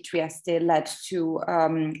liberated Trieste led to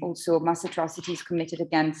also mass atrocities committed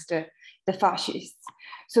against the fascists.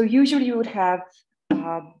 So usually you would have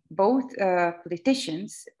both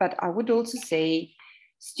politicians, but I would also say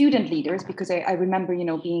student leaders, because I remember, you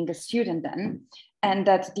know, being a student then, and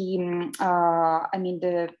that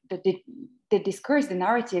the discourse, the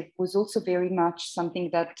narrative was also very much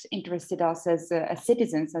something that interested us as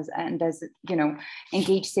citizens, and as, you know,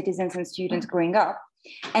 engaged citizens and students growing up.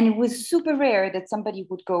 And it was super rare that somebody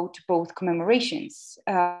would go to both commemorations.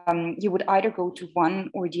 You would either go to one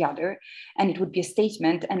or the other, and it would be a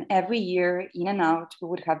statement. And every year, in and out, we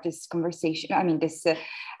would have this conversation. I mean, this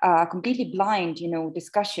completely blind, you know,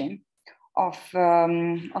 discussion of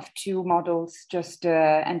two models, just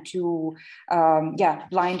and two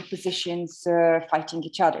blind positions fighting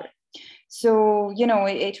each other. So, you know,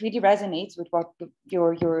 it really resonates with what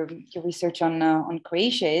your research on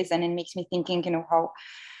Croatia is, and it makes me thinking, you know,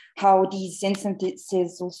 how these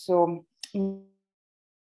instances also.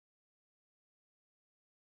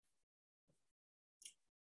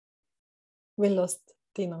 We lost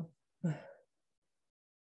Tino.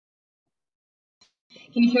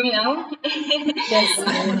 Can you hear me now? Yes.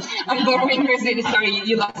 I'm borrowing her city. Sorry,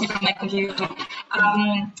 you lost me from my computer.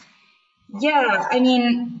 Yeah, I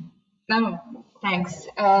mean, thanks.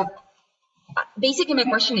 Basically, my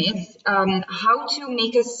question is how to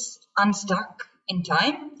make us unstuck in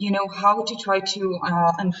time, you know, how to try to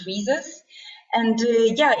unfreeze us. And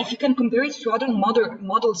if you can compare it to other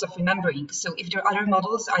models of remembering. So if there are other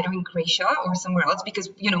models, either in Croatia or somewhere else, because,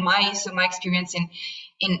 you know, my experience in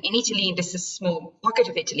Italy, this is a small pocket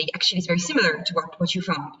of Italy, actually is very similar to what you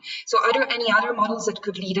found. So are there any other models that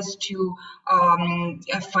could lead us to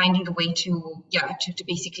finding a way to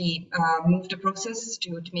basically move the process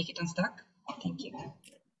to make it unstuck? Thank you.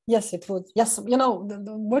 Yes, it would. Yes, you know,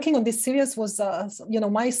 working on this series was, you know,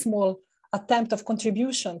 my small attempt of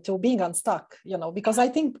contribution to being unstuck, you know, because I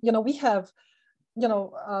think, you know, we have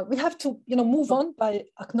to, you know, move on by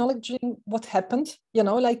acknowledging what happened, you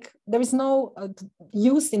know, like there is no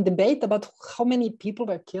use in debate about how many people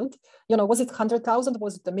were killed. You know, was it 100,000?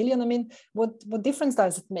 Was it 1 million? I mean, what difference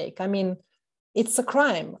does it make? I mean, it's a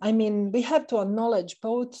crime. I mean, we have to acknowledge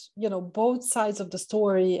both sides of the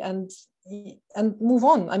story and move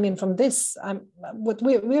on. I mean, from this,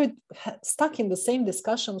 we're stuck in the same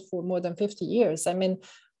discussion for more than 50 years. I mean,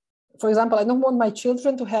 for example, I don't want my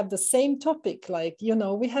children to have the same topic. Like, you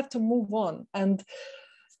know, we have to move on. And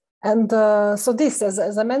so this,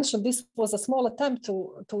 as I mentioned, this was a small attempt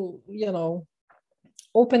to you know,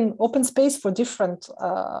 open space for different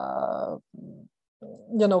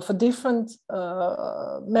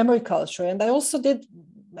memory culture. And I also did,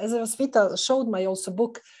 as Rosvita showed, my also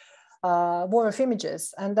book, War of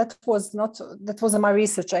Images, and that was my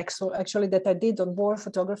research actually that I did on war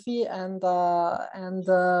photography and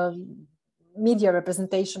media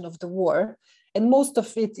representation of the war, and most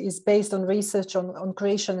of it is based on research on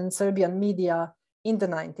Croatian and Serbian media in the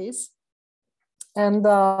 90s,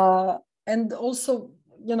 and also,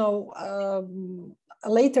 you know,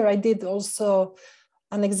 later I did also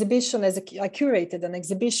an exhibition I curated an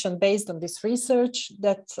exhibition based on this research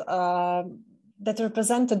that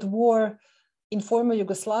represented war in former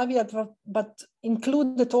Yugoslavia, but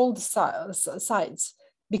included all the sides,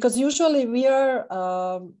 because usually we are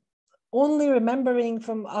only remembering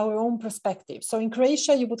from our own perspective. So in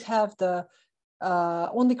Croatia, you would have the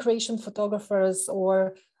only Croatian photographers,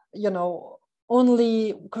 or, you know,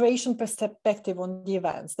 only Croatian perspective on the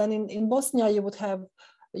events. Then in Bosnia, you would have,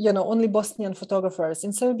 you know, only Bosnian photographers.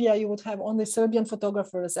 In Serbia, you would have only Serbian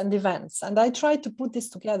photographers and events. And I tried to put this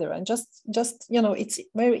together, and just, you know, it's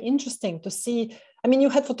very interesting to see. I mean, you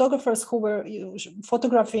had photographers who were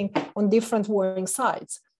photographing on different warring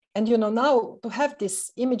sides. And, you know, now to have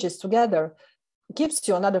these images together gives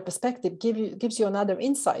you another perspective, gives you another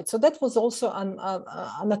insight. So that was also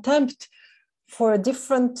an attempt for a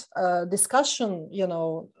different discussion, you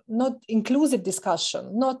know, not inclusive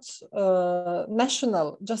discussion, not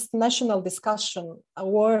national discussion,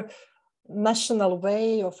 or national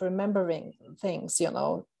way of remembering things, you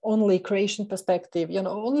know, only Croatian perspective, you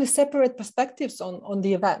know, only separate perspectives on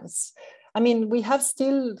the events. I mean, we have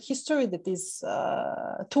still history that is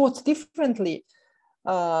taught differently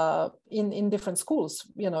in different schools.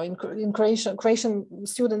 You know, in Croatian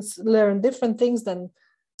students learn different things than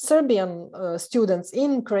Serbian students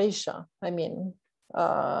in Croatia. I mean,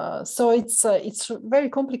 so it's very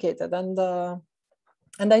complicated, and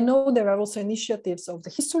I know there are also initiatives of the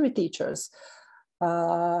history teachers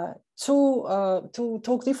to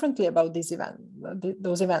talk differently about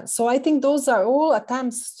those events. So I think those are all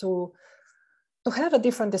attempts to have a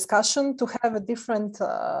different discussion, to have a different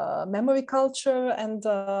memory culture, and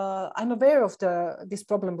I'm aware of this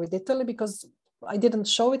problem with Italy because I didn't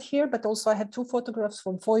show it here, but also I had 2 photographs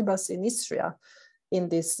from Foibas in Istria. in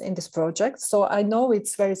this project. So I know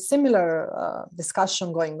it's very similar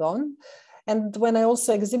discussion going on. And when I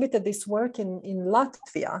also exhibited this work in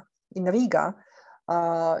Latvia, in Riga,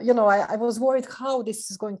 I was worried how this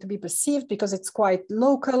is going to be perceived, because it's quite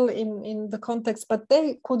local in the context, but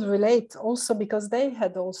they could relate also because they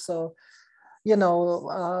had also,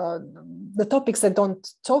 the topics they don't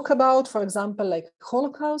talk about, for example, like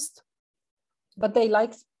Holocaust, but they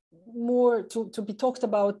liked more to be talked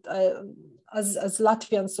about as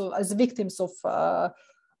Latvians, so as victims of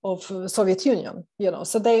Soviet Union,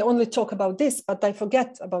 so they only talk about this, but they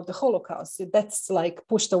forget about the Holocaust. That's like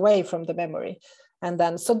pushed away from the memory. And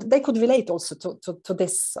then, so they could relate also to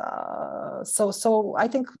this. So I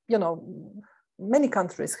think, many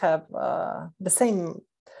countries have the same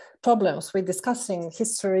problems with discussing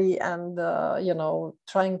history and,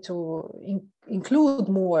 trying to include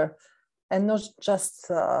more and not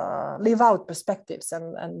just leave out perspectives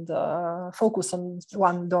and focus on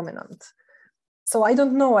one dominant. So I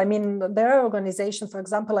don't know. I mean, there are organizations, for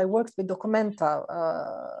example, I worked with Documenta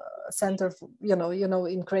Center,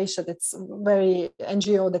 in Croatia, that's very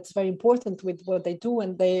NGO that's very important with what they do,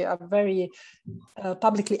 and they are very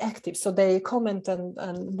publicly active. So they comment and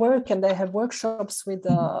work, and they have workshops with,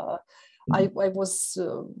 I was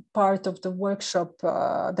part of the workshop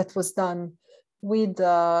that was done with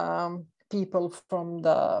people from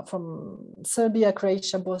Serbia,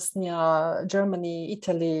 Croatia, Bosnia, Germany,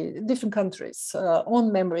 Italy, different countries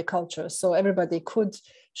on memory culture. So everybody could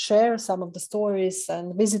share some of the stories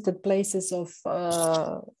and visited places of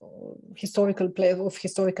historical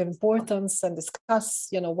importance and discuss,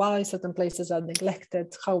 why certain places are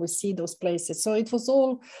neglected, how we see those places. So it was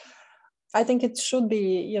all, I think it should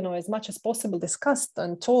be, as much as possible discussed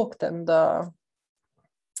and talked, and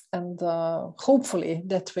hopefully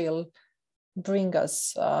that will bring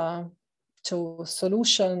us to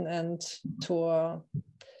solution and to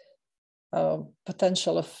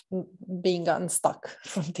potential of being unstuck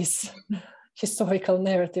from this historical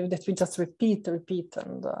narrative that we just repeat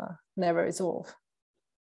and never resolve.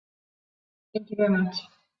 Thank you very much.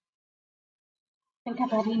 I think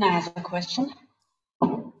Katarina has a question.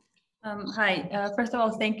 Hi, first of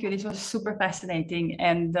all, thank you. This was super fascinating.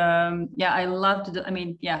 And I loved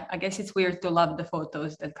I guess it's weird to love the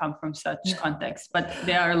photos that come from such context, but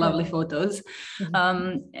they are lovely photos.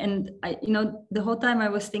 And the whole time I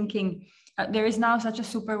was thinking, there is now such a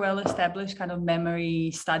super well-established kind of memory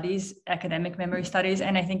studies, academic memory studies.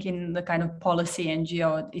 And I think in the kind of policy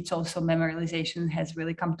NGO, it's also memorialization has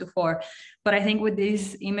really come to fore. But I think with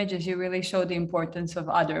these images, you really show the importance of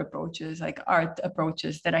other approaches, like art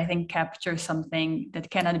approaches that I think capture something that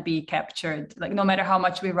cannot be captured. Like no matter how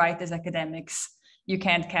much we write as academics, you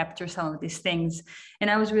can't capture some of these things. And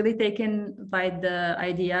I was really taken by the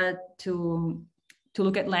idea to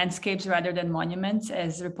look at landscapes rather than monuments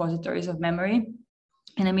as repositories of memory.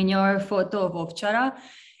 And I mean, your photo of Ovčara,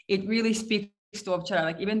 it really speaks to Ovčara.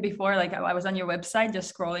 Like even before, like I was on your website,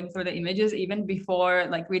 just scrolling through the images, even before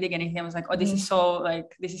like reading anything, I was like, oh, this is so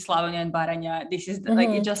like, this is Slavonia and Baranja. This is like,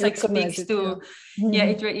 it just like speaks to,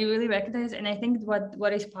 it really recognizes. And I think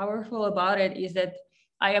what is powerful about it is that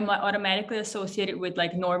I am automatically associated with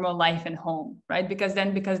like normal life and home, right? Because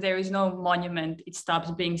there is no monument, it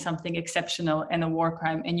stops being something exceptional and a war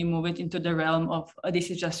crime, and you move it into the realm of this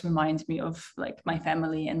just reminds me of like my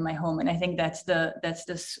family and my home. And I think that's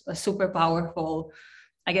a super powerful,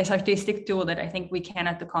 I guess, artistic tool that I think we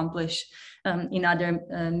cannot accomplish in other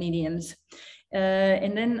mediums.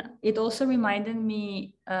 And then it also reminded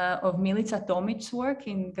me of Milica Tomic's work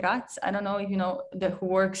in Graz. I don't know if you know, who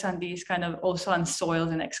works on these kind of also on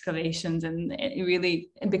soils and excavations, and it really,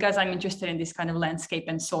 because I'm interested in this kind of landscape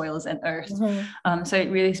and soils and earth. So it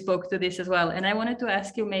really spoke to this as well. And I wanted to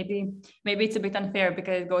ask you, maybe it's a bit unfair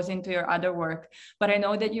because it goes into your other work, but I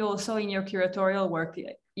know that you also in your curatorial work,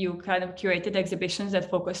 you kind of curated exhibitions that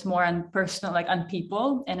focus more on personal, like on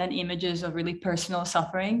people and on images of really personal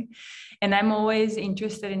suffering. And I'm always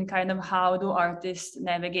interested in kind of how do artists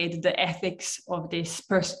navigate the ethics of this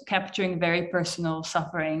capturing very personal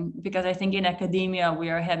suffering, because I think in academia, we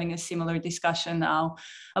are having a similar discussion now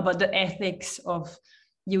about the ethics of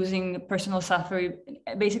using personal suffering,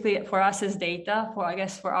 basically for us as data,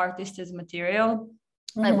 for artists as material.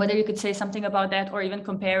 Like whether you could say something about that, or even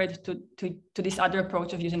compare it to this other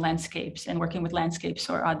approach of using landscapes and working with landscapes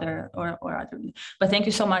or other. But thank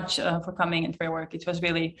you so much for coming and for your work. It was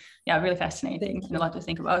really fascinating and a lot to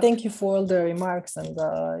think about. Thank you for all the remarks, and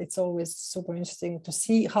it's always super interesting to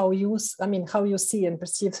see how you see and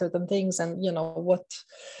perceive certain things, and what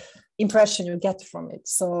impression you get from it.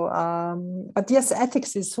 So, but yes,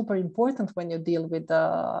 ethics is super important when you deal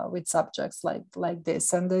with subjects like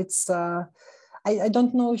this, and it's. I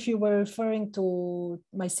don't know if you were referring to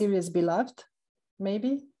my series Beloved,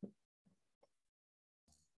 maybe?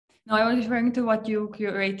 No, I was referring to what you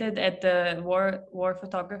curated at the War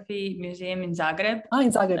Photography Museum in Zagreb. Ah,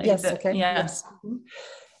 in Zagreb, like yes, okay. Yeah. Yes. Mm-hmm.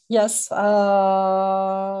 Yes.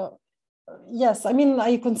 Yes, I mean,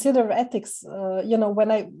 I consider ethics, you know,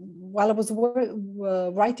 while I was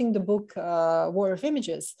writing the book, War of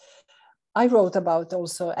Images, I wrote about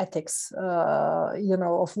also ethics, you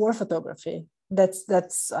know, of war photography.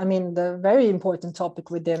 That's I mean, the very important topic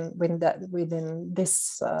within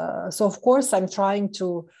this. So of course, I'm trying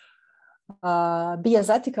to be as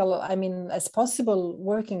ethical, I mean, as possible,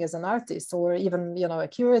 working as an artist or even, you know, a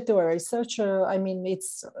curator or a researcher. I mean,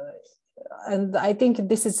 it's, and I think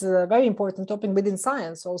this is a very important topic within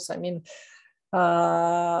science also. I mean,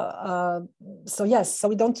 so yes, so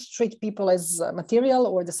we don't treat people as material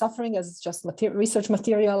or the suffering as just research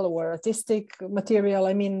material or artistic material.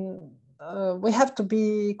 I mean, we have to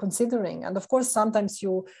be considering, and of course, sometimes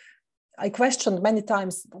I questioned many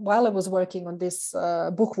times while I was working on this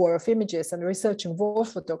book, War of Images, and researching war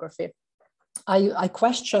photography. I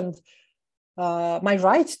questioned my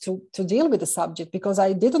right to deal with the subject because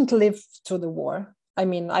I didn't live through the war. I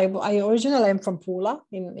mean, I originally am from Pula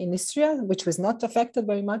in Istria, which was not affected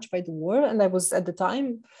very much by the war. And I was, at the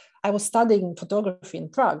time, I was studying photography in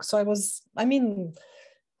Prague. So I was, I mean,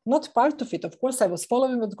 not part of it. Of course, I was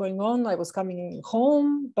following what's going on. I was coming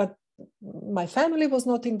home, but my family was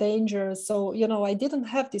not in danger. So, you know, I didn't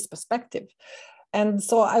have this perspective. And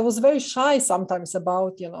so I was very shy sometimes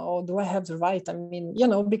about, you know, do I have the right? I mean, you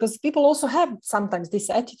know, because people also have sometimes this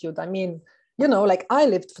attitude. I mean, you know, like I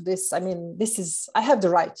lived for this. I mean, I have the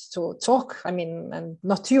right to talk. I mean, and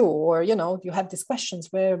not you, or, you know, you have these questions,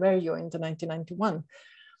 where were you in the 1991?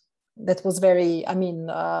 That was very, I mean,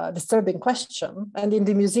 disturbing question. And in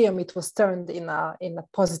the museum, it was turned in a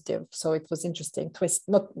positive. So it was interesting twist.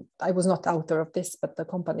 I was not author of this, but the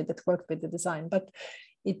company that worked with the design. But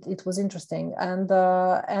it was interesting. And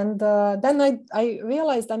then I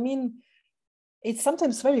realized, I mean, it's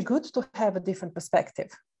sometimes very good to have a different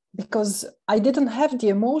perspective, because I didn't have the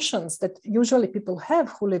emotions that usually people have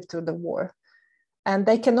who lived through the war. And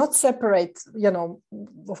they cannot separate, you know,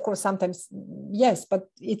 of course, sometimes, yes, but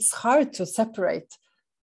it's hard to separate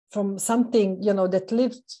from something, you know, that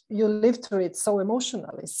you lived through it so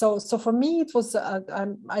emotionally. So for me, it was,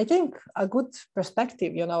 I think, a good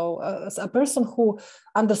perspective, you know, as a person who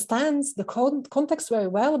understands the context very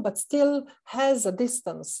well, but still has a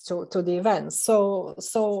distance to the events. So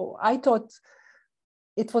I thought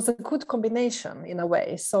it was a good combination in a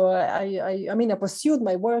way. So I mean, I pursued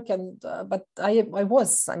my work, but I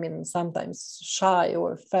was, I mean, sometimes shy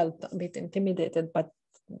or felt a bit intimidated, but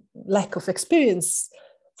lack of experience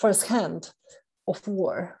firsthand of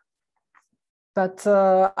war. But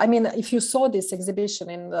I mean, if you saw this exhibition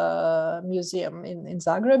in the museum in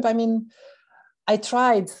Zagreb, I mean, I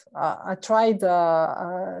tried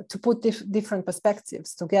to put different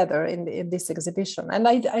perspectives together in this exhibition, and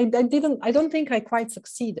I don't think I quite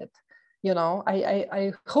succeeded. You know,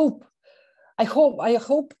 I hope.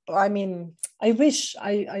 I mean, I wish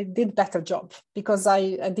I did better job, because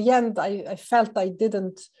at the end I felt I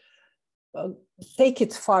didn't take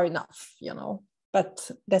it far enough. You know,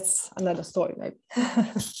 but that's another story, maybe.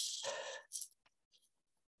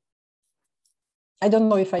 I don't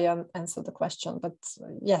know if I answered the question, but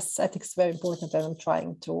yes, ethics is very important, and I'm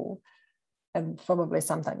trying to, and probably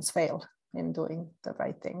sometimes fail in doing the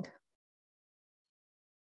right thing.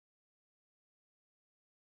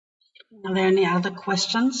 Are there any other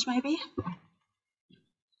questions, maybe?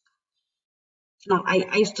 No,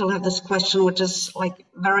 I still have this question, which is like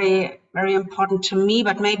very, very important to me,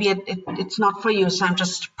 but maybe it's not for you. So I'm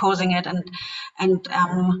just posing it and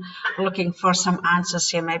looking for some answers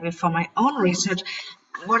here, maybe for my own research.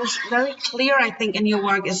 What is very clear, I think, in your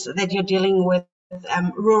work is that you're dealing with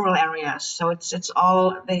rural areas. So it's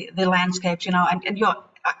all the landscapes, you know, and you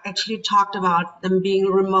actually talked about them being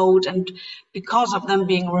remote, and because of them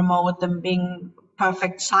being remote, them being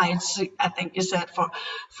perfect sites, I think you said,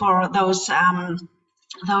 for those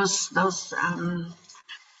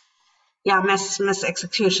mass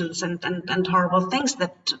executions and horrible things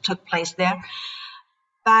that took place there.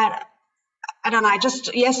 But I don't know.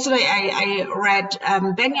 Just yesterday I read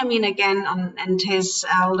Benjamin again and his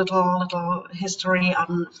little history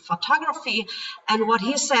on photography, and what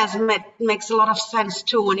he says makes a lot of sense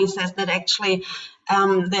too. When he says that actually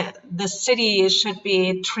the city should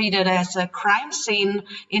be treated as a crime scene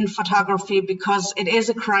in photography, because it is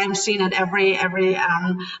a crime scene, and every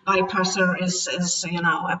bypasser is you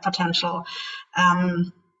know a potential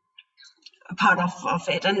part of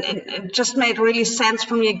it, and it just made really sense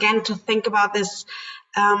for me again to think about this,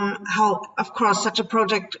 how of course such a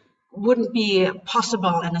project wouldn't be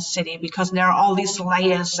possible in a city because there are all these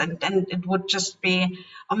layers, and it would just be,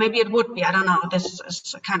 or maybe it would be, I don't know, this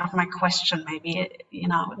is kind of my question. Maybe, you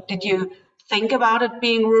know, did you think about it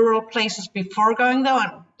being rural places before going there,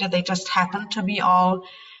 or did they just happen to be all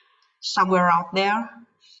somewhere out there?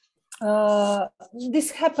 This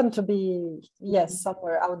happened to be, yes,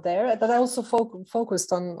 somewhere out there, but I also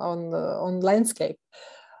focused on landscape.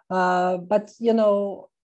 But, you know,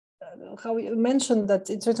 how you mentioned that,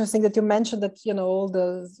 it's interesting that you mentioned that, you know, all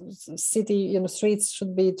the city, you know, streets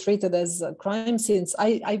should be treated as crime scenes.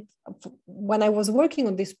 When I was working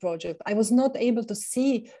on this project, I was not able to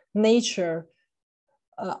see nature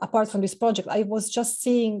apart from this project. I was just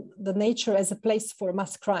seeing the nature as a place for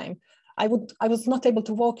mass crime. I was not able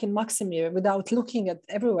to walk in Maksimir without looking at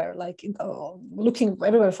everywhere, like looking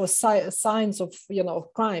everywhere for signs of, you know,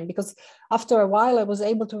 crime, because after a while I was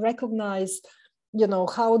able to recognize, you know,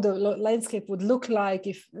 how the landscape would look like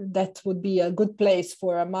if that would be a good place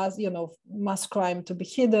for a mass crime to be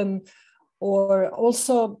hidden. Or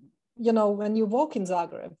also, you know, when you walk in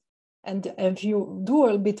Zagreb and if you do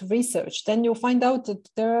a bit of research, then you'll find out that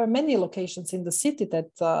there are many locations in the city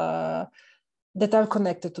that are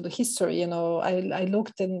connected to the history. You know, I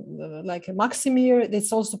looked in like Maksimir,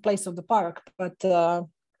 it's also place of the park, but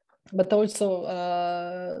also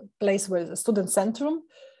a place where Student Centrum,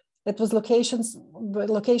 that was location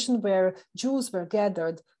where Jews were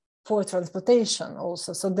gathered for transportation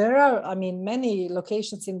also. So there are, I mean, many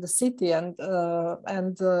locations in the city, and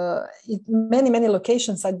many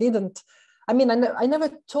locations I never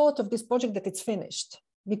thought of this project that it's finished,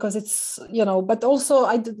 because it's, you know, but also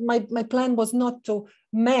my plan was not to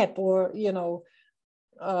map or, you know,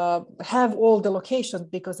 have all the locations,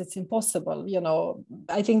 because it's impossible. You know,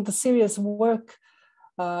 I think the serious work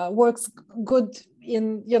works good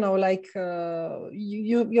in, you know, like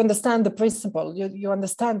you understand the principle, you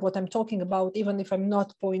understand what I'm talking about, even if I'm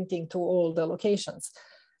not pointing to all the locations.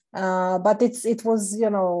 But it was,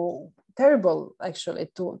 you know, terrible actually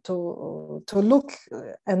to look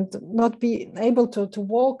and not be able to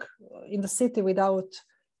walk in the city without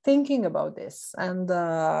thinking about this. And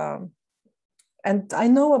I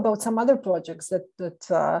know about some other projects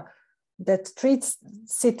that treats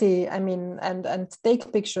city, I mean, and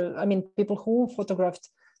take pictures. I mean, people who photographed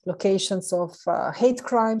locations of hate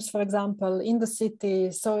crimes, for example, in the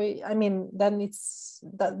city. So, I mean, then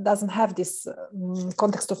that doesn't have this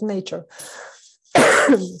context of nature.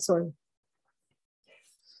 Sorry.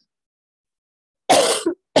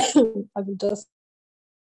 I will just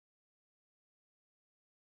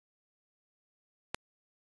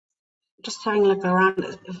having a look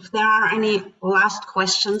around. If there are any last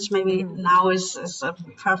questions, maybe now is a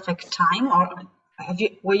perfect time. Or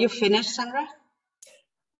were you finished, Sandra?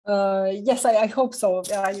 Yes, I hope so.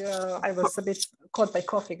 I was a bit caught by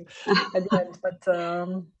coughing at the end,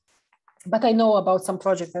 but I know about some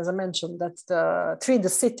projects, as I mentioned, that treat the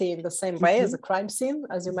city in the same way as a crime scene,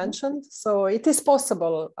 as you mentioned. So it is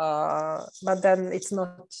possible, but then it's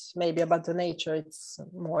not maybe about the nature. It's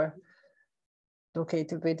more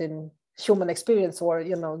located within human experience, or,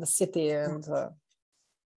 you know, the city. And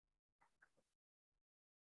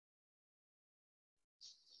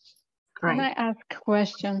Great. Can I ask a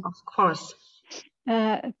question? Of course.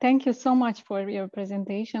 Thank you so much for your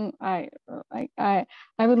presentation. I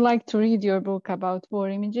would like to read your book about war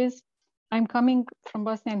images. I'm coming from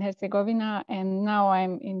Bosnia and Herzegovina, and now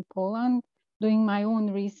I'm in Poland doing my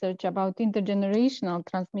own research about intergenerational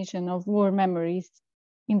transmission of war memories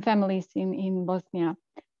in families in Bosnia.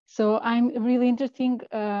 So I'm really interested,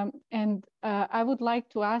 and I would like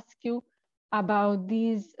to ask you about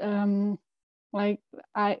these,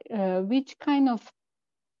 which kind of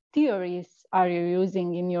theories are you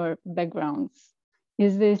using in your backgrounds?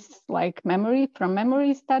 Is this like memory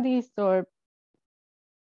studies, or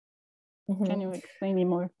can you explain me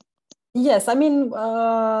more? Yes, I mean,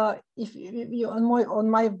 if you on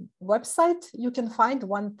my website, you can find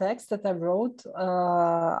one text that I wrote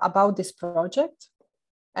about this project,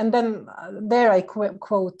 and then there I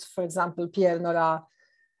quote, for example, Pierre Nora,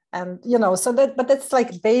 and, you know, so that, but that's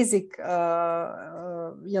like basic,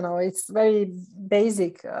 you know, it's very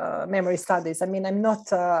basic memory studies. I mean, I'm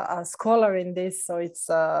not a scholar in this, so it's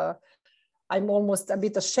I'm almost a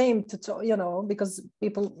bit ashamed to, you know, because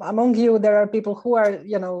people among you, there are people who are,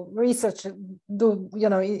 you know, do, you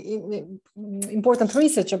know, important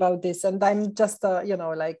research about this. And I'm just, you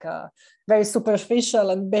know, like very superficial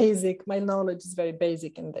and basic. My knowledge is very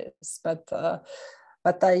basic in this, but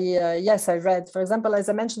But yes, I read, for example, as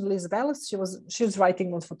I mentioned, Liz Bellis, she was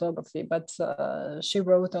writing on photography, but she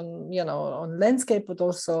wrote on, you know, on landscape, but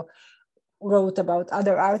also wrote about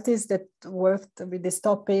other artists that worked with this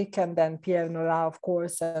topic, and then Pierre Nora, of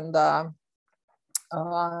course. And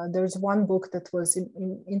there's one book that was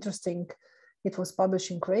interesting. It was published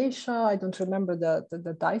in Croatia. I don't remember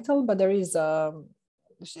the title, but there is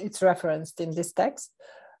it's referenced in this text.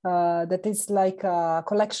 That is like a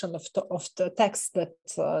collection of the texts that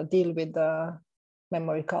deal with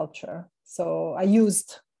memory culture. So I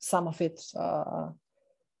used some of it,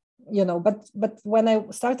 you know, but when I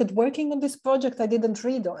started working on this project, I didn't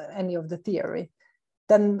read any of the theory.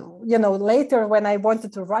 Then, you know, later when I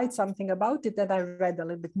wanted to write something about it, then I read a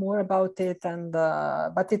little bit more about it, and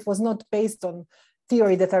but it was not based on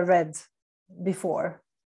theory that I read before.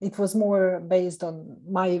 It was more based on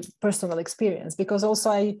my personal experience, because also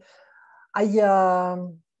I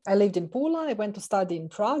lived in Pula. I went to study in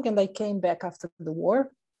Prague, and I came back after the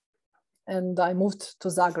war, and I moved to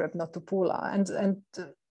Zagreb, not to Pula. And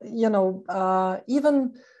you know,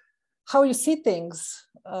 even how you see things,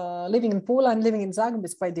 living in Pula and living in Zagreb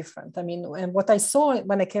is quite different. I mean, and what I saw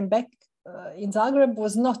when I came back in Zagreb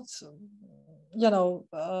was not, you know,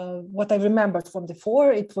 what I remembered from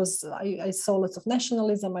before. It was, I saw lots of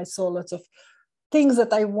nationalism. I saw lots of things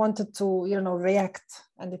that I wanted to, you know, react.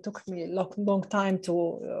 And it took me a long time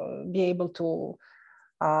to be able to,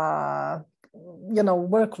 you know,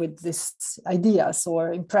 work with these ideas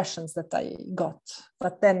or impressions that I got.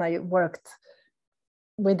 But then I worked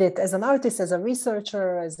with it as an artist, as a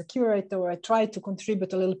researcher, as a curator. I tried to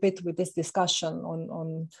contribute a little bit with this discussion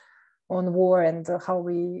on war and how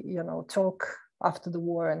we, you know, talk after the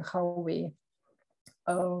war and how we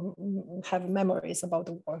have memories about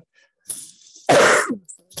the war.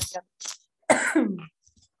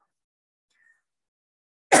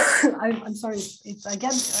 I'm sorry. I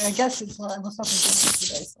guess it's what I was talking about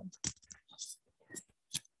today. So.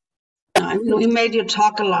 We made you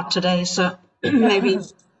talk a lot today, so maybe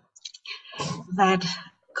that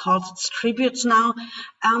calls its tributes now.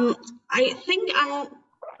 I think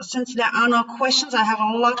since there are no questions, I have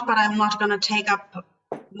a lot, but I'm not going to take up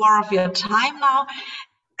more of your time now.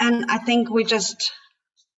 And I think we just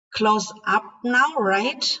close up now,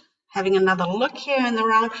 right? Having another look here in the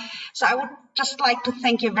round. So I would just like to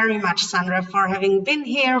thank you very much, Sandra, for having been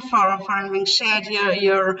here, for having shared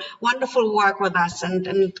your wonderful work with us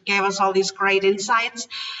and gave us all these great insights.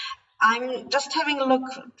 I'm just having a look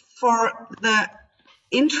for the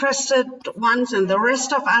interested ones and the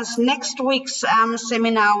rest of us. Next week's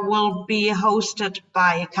seminar will be hosted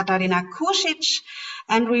by Katarina Kušić,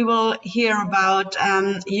 and we will hear about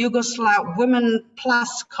Yugoslav Women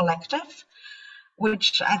Plus Collective,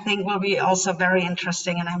 which I think will be also very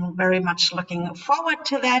interesting, and I'm very much looking forward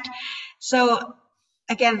to that. So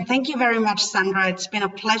again, thank you very much, Sandra. It's been a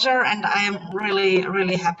pleasure, and I am really,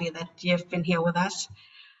 really happy that you've been here with us.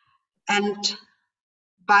 And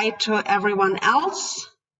bye to everyone else.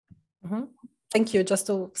 Mm-hmm. Thank you. Just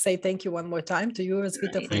to say thank you one more time to you,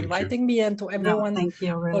 Roswitha, for inviting me, and to everyone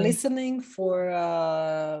for listening,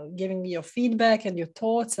 for giving me your feedback and your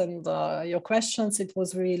thoughts and your questions. It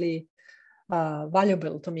was really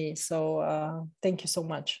valuable to me. So thank you so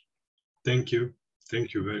much. Thank you.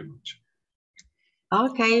 Thank you very much.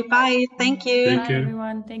 Okay, bye. Thank you. Bye,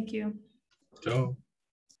 everyone. Thank you. Ciao.